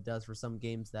compatibility, what it does for some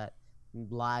games that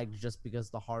lagged just because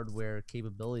of the hardware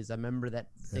capabilities. I remember that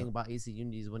thing about AC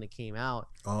Unity is when it came out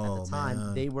at the time,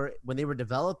 man. When they were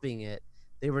developing it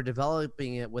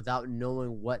without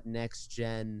knowing what next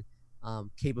gen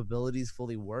capabilities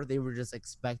fully were. They were just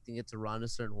expecting it to run a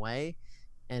certain way,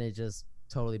 and it just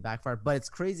totally backfired. But it's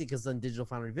crazy because on Digital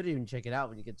Foundry Video, you can check it out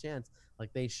when you get a chance.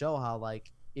 Like, they show how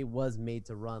like it was made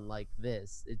to run like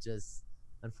this. It just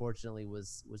unfortunately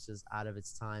was just out of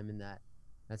its time in that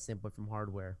standpoint from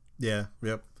hardware. Yeah.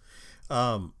 Yep.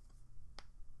 Some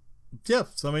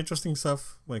interesting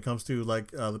stuff when it comes to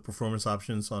like the performance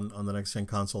options on the next gen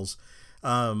consoles.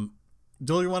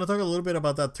 Joel, you want to talk a little bit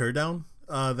about that teardown?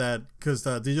 That because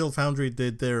Digital Foundry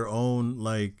did their own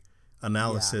like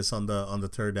analysis on the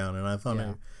teardown, and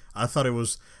I thought it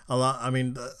was a lot. I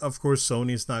mean, of course,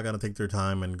 Sony's not gonna take their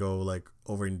time and go like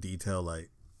over in detail like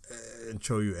and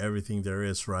show you everything there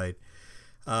is, right?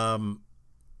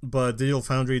 But Digital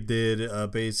Foundry did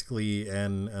basically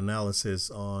an analysis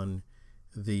on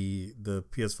the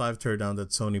PS5 teardown that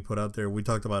Sony put out there. We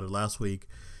talked about it last week,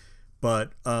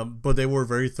 but they were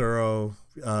very thorough.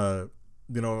 Of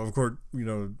course,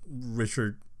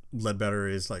 Richard Ledbetter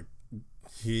is like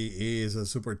he is a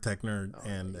super tech nerd,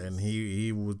 and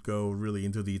he would go really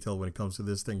into detail when it comes to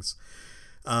these things.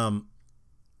 I'm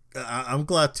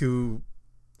glad to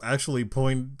actually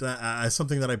point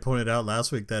something that I pointed out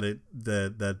last week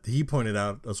that he pointed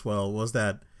out as well was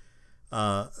that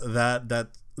that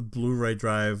Blu-ray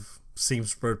drive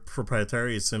seems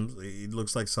proprietary. It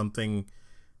looks like something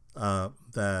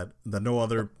that no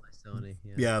other Sony,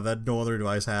 that no other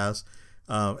device has.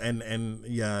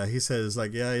 He says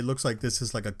like it looks like this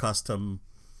is like a custom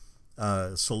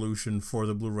solution for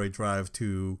the Blu-ray drive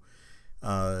to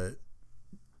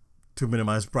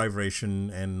minimize vibration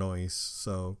and noise.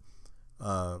 So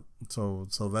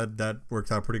that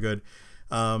worked out pretty good.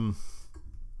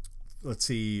 Let's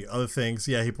see other things.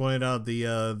 Yeah, he pointed out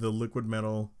the liquid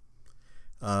metal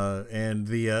and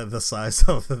the size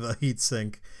of the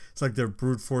heatsink. It's like they're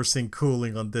brute forcing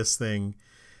cooling on this thing.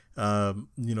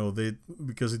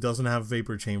 Because it doesn't have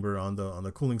vapor chamber on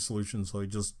the cooling solution, so it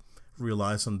just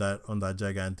relies on that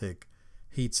gigantic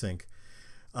heatsink.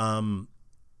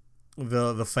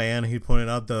 The fan, he pointed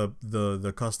out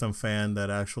the custom fan that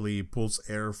actually pulls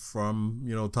air from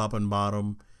top and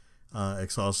bottom,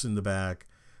 exhaust in the back.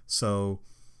 So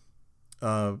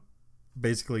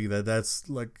basically that's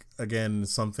like again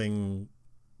something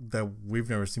that we've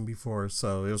never seen before.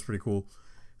 So it was pretty cool.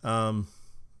 Let's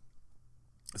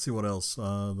see what else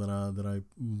that I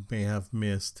may have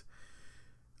missed.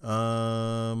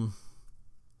 Pointed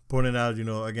out,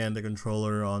 again the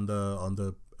controller on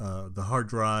the hard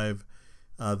drive,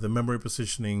 the memory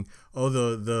positioning,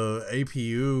 the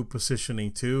APU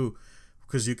positioning too,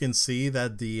 because you can see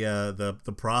that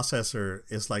the processor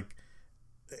is like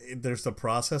there's the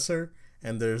processor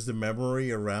and there's the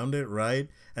memory around it, right?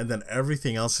 And then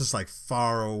everything else is like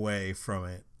far away from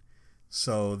it.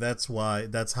 So that's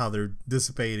how they're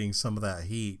dissipating some of that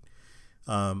heat.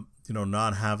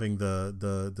 Not having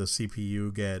the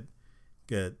CPU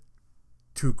get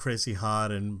too crazy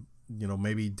hot and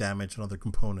maybe damage another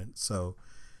component. So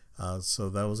so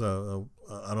that was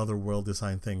another well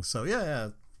designed thing. So yeah,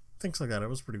 things like that. It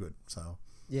was pretty good. So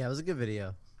yeah, it was a good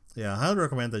video. Yeah, I highly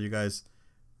recommend that you guys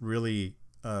really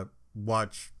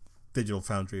watch Digital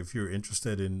Foundry if you're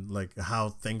interested in like how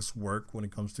things work when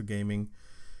it comes to gaming,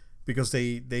 because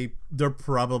they're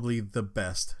probably the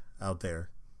best out there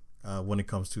when it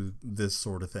comes to this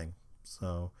sort of thing.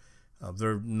 So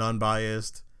they're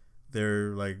non-biased,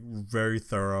 they're like very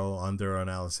thorough on their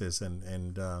analysis,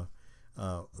 and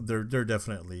they're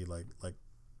definitely like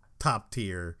top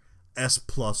tier S+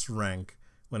 rank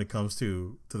when it comes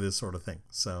to this sort of thing.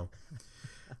 So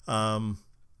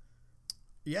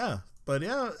yeah, but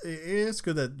yeah, it's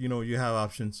good that you have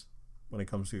options when it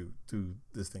comes to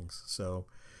these things. So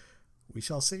we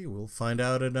shall see. We'll find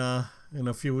out in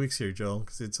a few weeks here, Joe,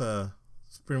 because it's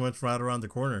pretty much right around the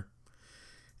corner.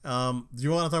 Do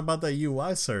you want to talk about the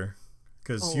UI, sir?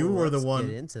 Because you were the one.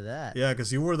 Get into that. Yeah,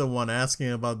 because you were the one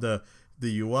asking about the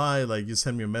UI. Like, you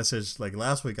sent me a message like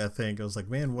last week, I think. I was like,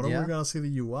 man, when are we gonna see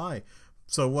the UI?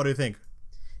 So what do you think?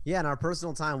 Yeah, in our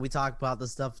personal time, we talked about the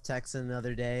stuff texting the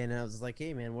other day, and I was like,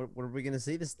 hey, man, when are we going to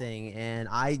see this thing? And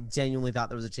I genuinely thought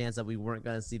there was a chance that we weren't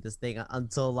going to see this thing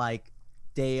until, like,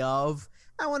 day of.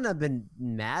 I wouldn't have been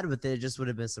mad with it. It just would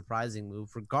have been a surprising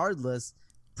move. Regardless,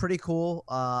 pretty cool.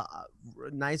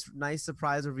 Nice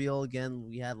surprise reveal. Again,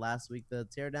 we had last week the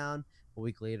teardown. A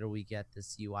week later, we get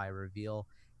this UI reveal.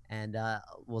 And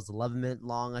was 11 minutes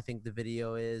long, I think the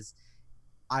video is.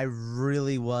 I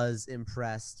really was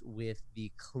impressed with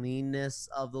the cleanness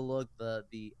of the look,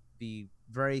 the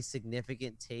very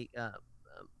significant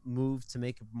move to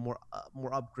make it more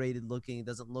upgraded looking. It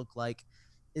doesn't look like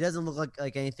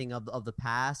anything of the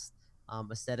past.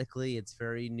 Aesthetically, it's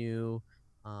very new,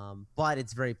 but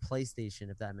it's very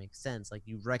PlayStation, if that makes sense. Like,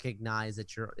 you recognize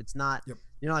that it's not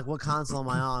like, what console am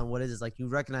I on? What is this? Like, you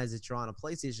recognize that you're on a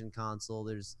PlayStation console.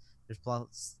 There's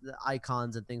plus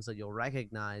icons and things that you'll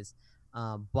recognize.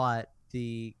 But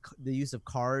the use of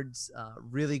cards,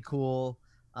 really cool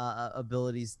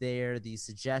abilities there. The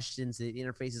suggestions, the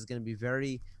interface is going to be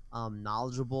very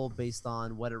knowledgeable based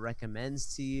on what it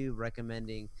recommends to you,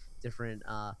 recommending different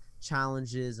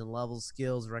challenges and level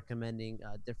skills, recommending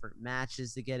different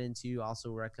matches to get into,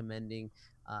 also recommending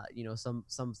some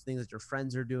things that your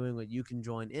friends are doing, what you can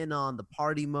join in on, the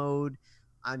party mode.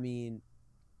 I mean,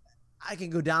 I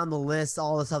can go down the list,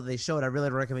 all the stuff they showed. I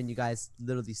really recommend you guys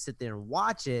literally sit there and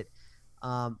watch it.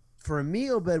 For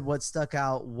me, Obed, what stuck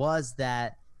out was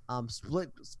that split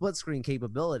screen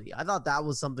capability. I thought that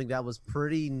was something that was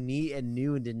pretty neat and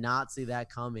new, and did not see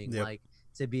that coming. Yep. Like,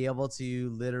 to be able to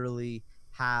literally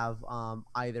have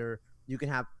either you can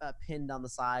have pinned on the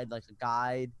side like a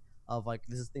guide of like,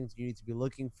 this is things you need to be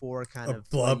looking for, kind of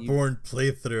Bloodborne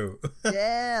playthrough.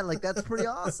 Yeah, like, that's pretty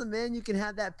awesome, man. You can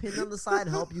have that pinned on the side,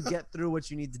 help you get through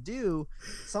what you need to do.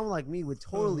 Someone like me would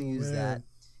totally use that.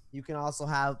 You can also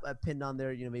have a pinned on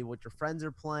there, maybe what your friends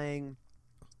are playing.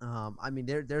 I mean,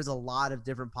 there's a lot of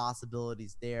different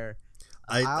possibilities there.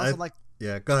 I also like.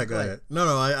 Yeah, go ahead.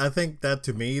 No, I think that,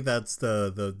 to me, that's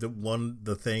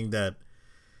the thing that.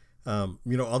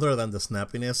 Other than the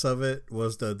snappiness of it,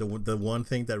 was the one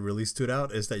thing that really stood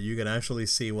out, is that you can actually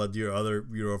see what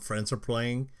your friends are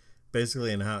playing,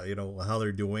 basically, and how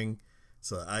they're doing.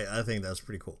 So I think that's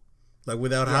pretty cool. Like,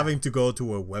 without having to go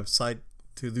to a website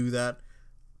to do that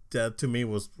to me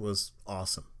was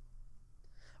awesome.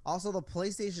 Also, the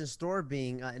PlayStation Store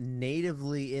being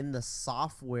natively in the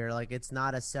software, like, it's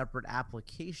not a separate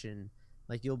application.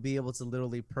 Like, you'll be able to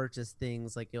literally purchase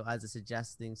things, like, as it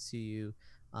suggests things to you.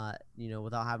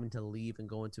 Without having to leave and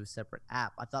go into a separate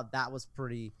app. I thought that was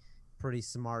pretty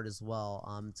smart as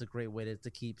well. It's a great way to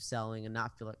keep selling and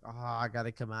not feel like, oh, I got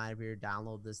to come out of here,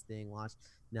 download this thing, launch.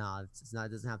 No, it's not.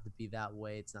 It doesn't have to be that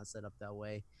way. It's not set up that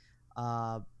way.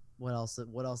 What else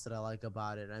did I like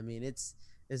about it? I mean,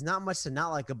 there's not much to not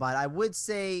like about it. I would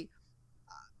say,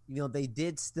 they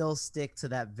did still stick to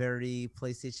that very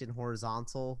PlayStation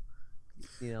horizontal,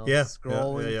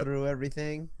 scrolling through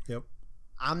everything. Yep.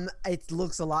 It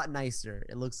looks a lot nicer.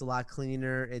 It looks a lot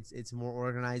cleaner. It's more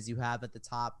organized. You have at the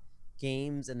top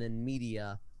games and then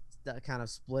media, kind of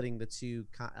splitting the two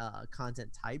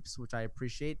content types, which I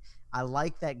appreciate. I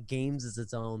like that games is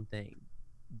its own thing,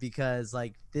 because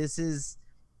like this is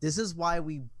why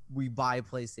we buy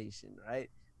PlayStation, right?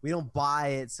 We don't buy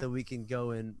it so we can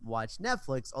go and watch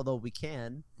Netflix, although we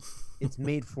can. It's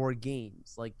made for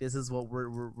games. Like, this is what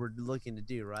we're looking to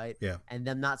do, right? Yeah. And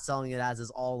them not selling it as this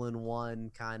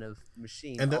all-in-one kind of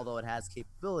machine, although it has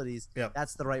capabilities. Yeah.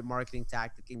 That's the right marketing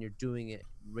tactic, and you're doing it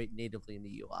right natively in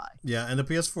the UI. Yeah, and the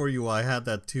PS4 UI had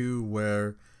that too,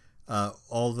 where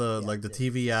all the the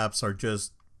TV apps are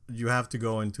just you have to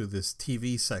go into this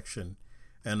TV section,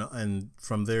 and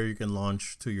from there you can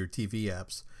launch to your TV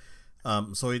apps.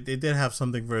 So it did have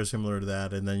something very similar to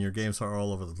that, and then your games are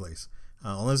all over the place,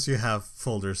 unless you have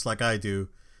folders like I do,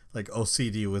 like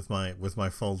OCD with my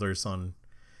folders on.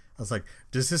 I was like,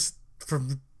 this is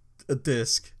from a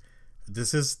disc,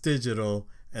 this is digital,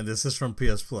 and this is from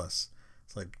PS Plus.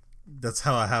 It's like that's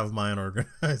how I have mine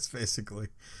organized, basically.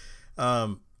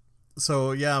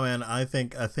 So yeah, man, I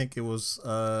think it was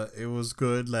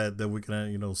good that we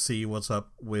can see what's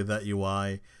up with that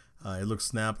UI. It looks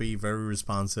snappy, very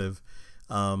responsive.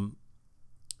 I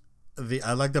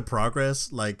like the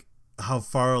progress, like how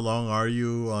far along are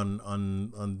you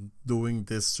on doing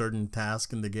this certain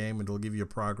task in the game. It'll give you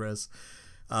progress.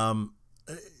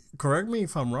 Correct me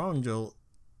if I'm wrong, Joel.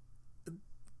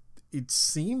 It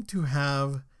seemed to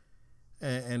have,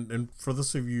 and for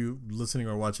those of you listening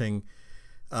or watching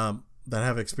that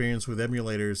have experience with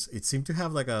emulators, it seemed to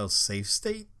have like a save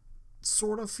state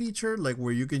sort of feature, like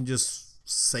where you can just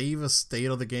save a state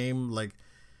of the game, like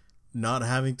not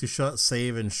having to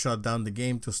save and shut down the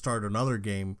game to start another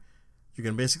game. You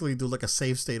can basically do like a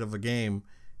save state of a game,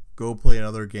 go play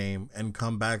another game, and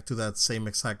come back to that same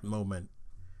exact moment.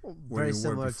 Very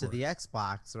similar to the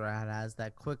Xbox, where it has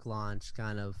that quick launch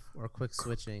kind of, or quick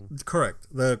switching. Correct.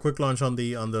 The quick launch on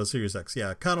the Series X.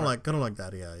 Yeah, kind of like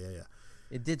that. Yeah.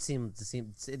 It did seem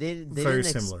they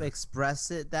didn't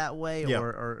express it that way, yeah,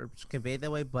 or convey it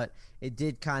that way, but it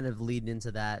did kind of lead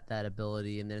into that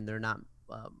ability, and then they're not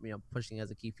pushing as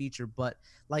a key feature. But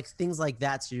like things like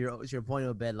that, to your point,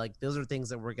 Obed, like those are things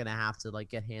that we're gonna have to like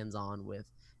get hands on with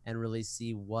and really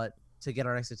see what to get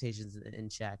our expectations in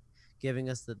check. Giving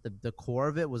us the core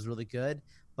of it was really good,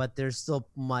 but there's still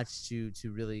much to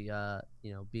really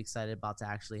be excited about, to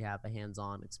actually have a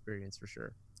hands-on experience for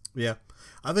sure. Yeah,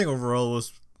 I think overall it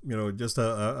was just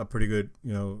a pretty good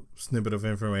snippet of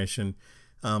information.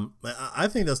 I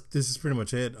think this is pretty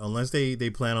much it, unless they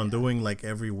plan on doing like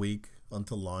every week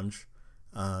until launch.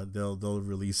 They'll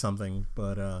release something,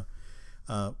 but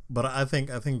I think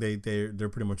they're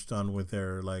pretty much done with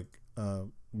their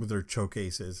with their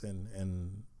showcases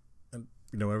and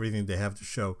everything they have to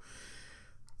show.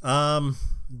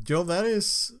 Joe, that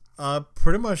is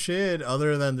pretty much it,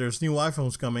 other than there's new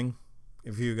iPhones coming.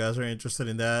 If you guys are interested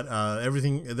in that,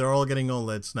 they're all getting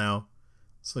OLEDs now,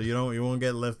 so you won't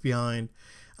get left behind.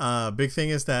 Big thing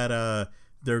is that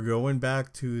they're going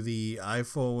back to the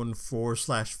iPhone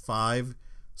 4/5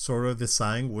 sort of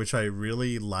design, which I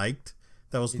really liked.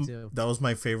 That was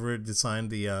my favorite design.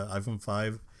 The iPhone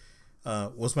 5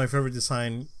 was my favorite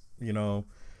design.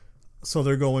 So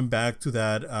they're going back to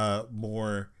that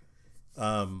more,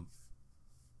 I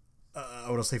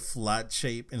would say flat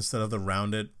shape instead of the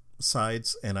rounded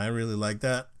sides, and I really like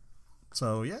that.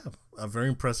 So yeah, a very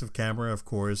impressive camera, of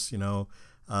course, and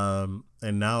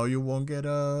now you won't get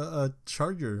a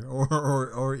charger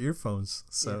or earphones.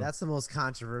 So that's the most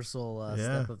controversial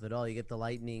step of it all. You get the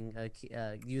Lightning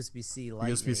USB-C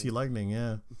Lightning. USB-C Lightning,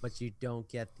 yeah. But you don't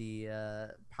get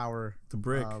the power. The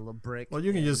brick. Brick. Well,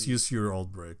 you can just use your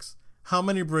old bricks. How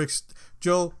many bricks,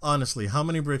 Joe? Honestly, how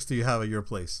many bricks do you have at your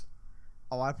place?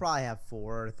 Oh, I probably have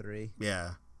 4 or 3.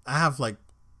 Yeah, I have like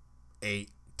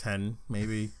 8, 10,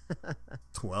 maybe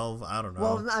 12. I don't know.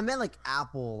 Well, I meant like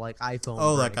Apple, like iPhone.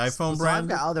 Oh, bricks. like iPhone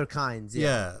brand. I've got other kinds.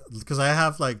 Yeah, because I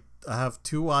have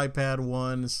 2 iPad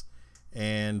ones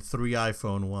and 3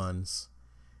 iPhone ones,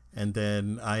 and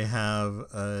then I have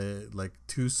 2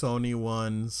 Sony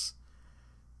ones.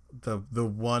 The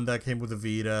one that came with the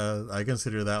Vita, I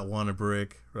consider that one a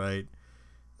brick, right?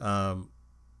 The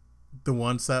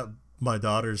ones that my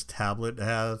daughter's tablet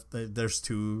has, there's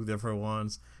 2 different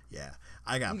ones. Yeah,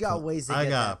 I got. You got ways to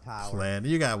get that power.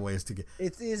 You got ways to get.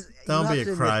 It is. Don't be a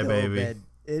crybaby.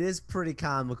 It is pretty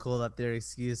comical that their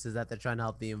excuse is that they're trying to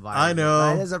help the environment. I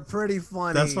know. That is a pretty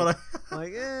funny. That's what I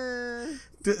like.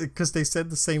 Because they said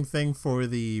the same thing for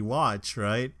the watch,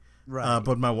 right? Right.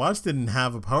 But my watch didn't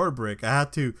have a power brick. I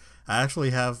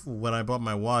actually have, when I bought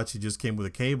my watch, it just came with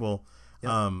a cable.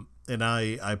 Yep. And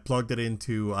I plugged it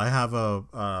into. I have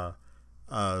a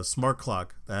smart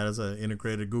clock that has an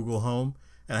integrated Google Home,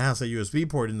 and it has a USB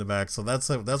port in the back. So that's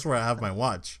where I have my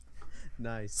watch.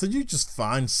 Nice. So you just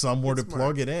find somewhere to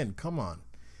plug it in. Come on.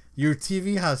 Your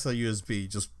TV has a USB.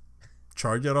 Just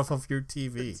charge it off of your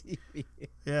TV.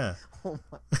 Yeah. Oh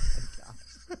my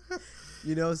gosh.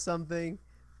 You know something?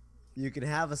 You can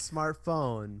have a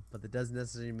smartphone, but that doesn't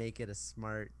necessarily make it a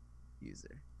smart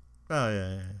user. Oh,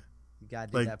 yeah. You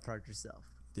got to do that part yourself.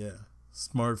 Yeah.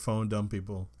 Smartphone dumb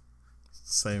people.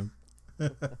 Same.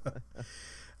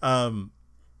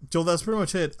 Joel, that's pretty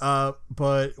much it.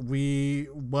 But we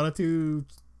wanted to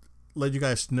let you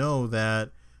guys know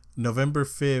that November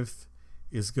 5th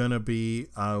is gonna be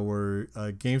our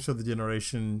Games of the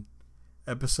Generation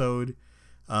episode.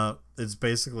 It's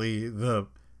basically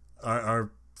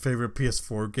our favorite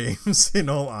PS4 games. In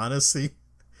all honesty,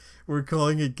 we're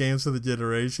calling it Games of the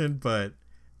Generation, but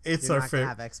it's You're our not favorite.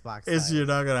 gonna have Xbox. It's you're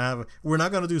not gonna have. We're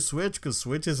not gonna do Switch because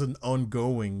Switch is an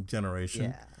ongoing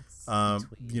generation. Yeah.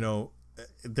 You know,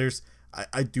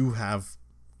 I do have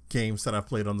games that I've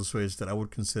played on the Switch that I would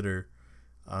consider,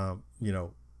 you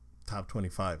know, top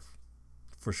 25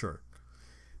 for sure.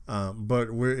 But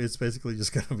it's basically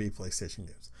just gonna be PlayStation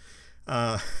games.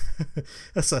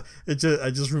 It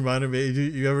just reminded me.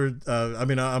 You ever? I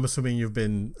mean, I'm assuming you've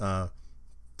been to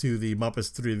the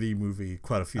Muppets 3D movie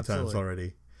quite a few times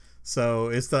already. So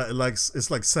it's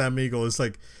like Sam Eagle. It's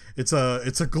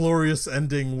a glorious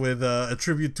ending with a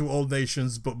tribute to all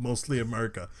nations, but mostly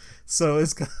America. So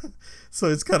it's kind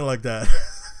of like that.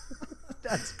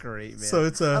 That's great, man. So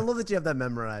I love that you have that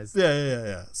memorized.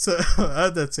 Yeah. So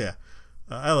that's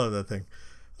I love that thing.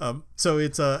 So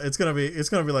it's gonna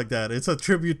be like that. It's a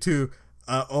tribute to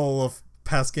all of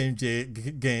past gen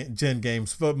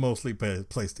games, but mostly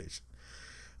PlayStation.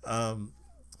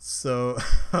 So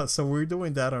we're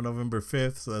doing that on November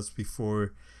 5th. So that's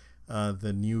before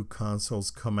the new consoles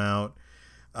come out.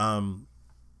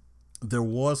 There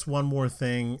was one more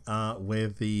thing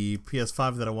with the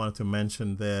PS5 that I wanted to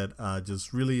mention that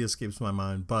just really escapes my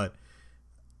mind, but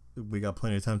we got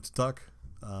plenty of time to talk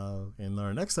in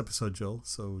our next episode, Joel.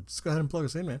 So just go ahead and plug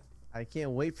us in, man. I can't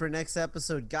wait for next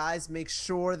episode. Guys, make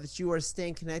sure that you are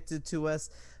staying connected to us.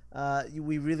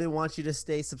 We really want you to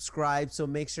stay subscribed, so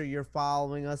make sure you're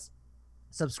following us,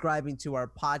 subscribing to our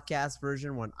podcast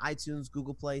version. We're on iTunes,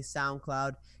 Google Play,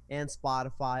 SoundCloud, and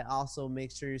Spotify. Also,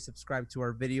 make sure you subscribe to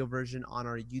our video version on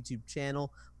our YouTube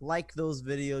channel. Like those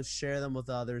videos, share them with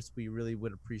others. We really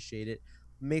would appreciate it.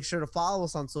 Make sure to follow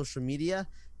us on social media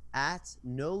at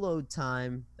No Load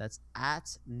Time. That's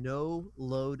at No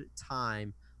Load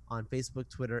Time on Facebook,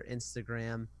 Twitter,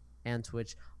 Instagram, and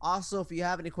Twitch. Also, if you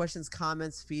have any questions,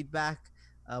 comments, feedback,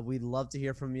 we'd love to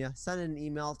hear from you. Send an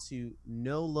email to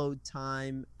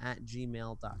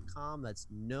noloadtime@gmail.com. That's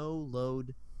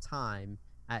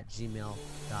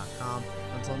noloadtime@gmail.com.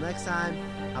 Until next time,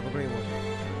 have a great one.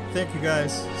 Thank you,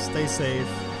 guys. Stay safe.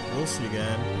 We'll see you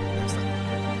again next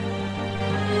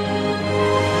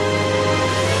time.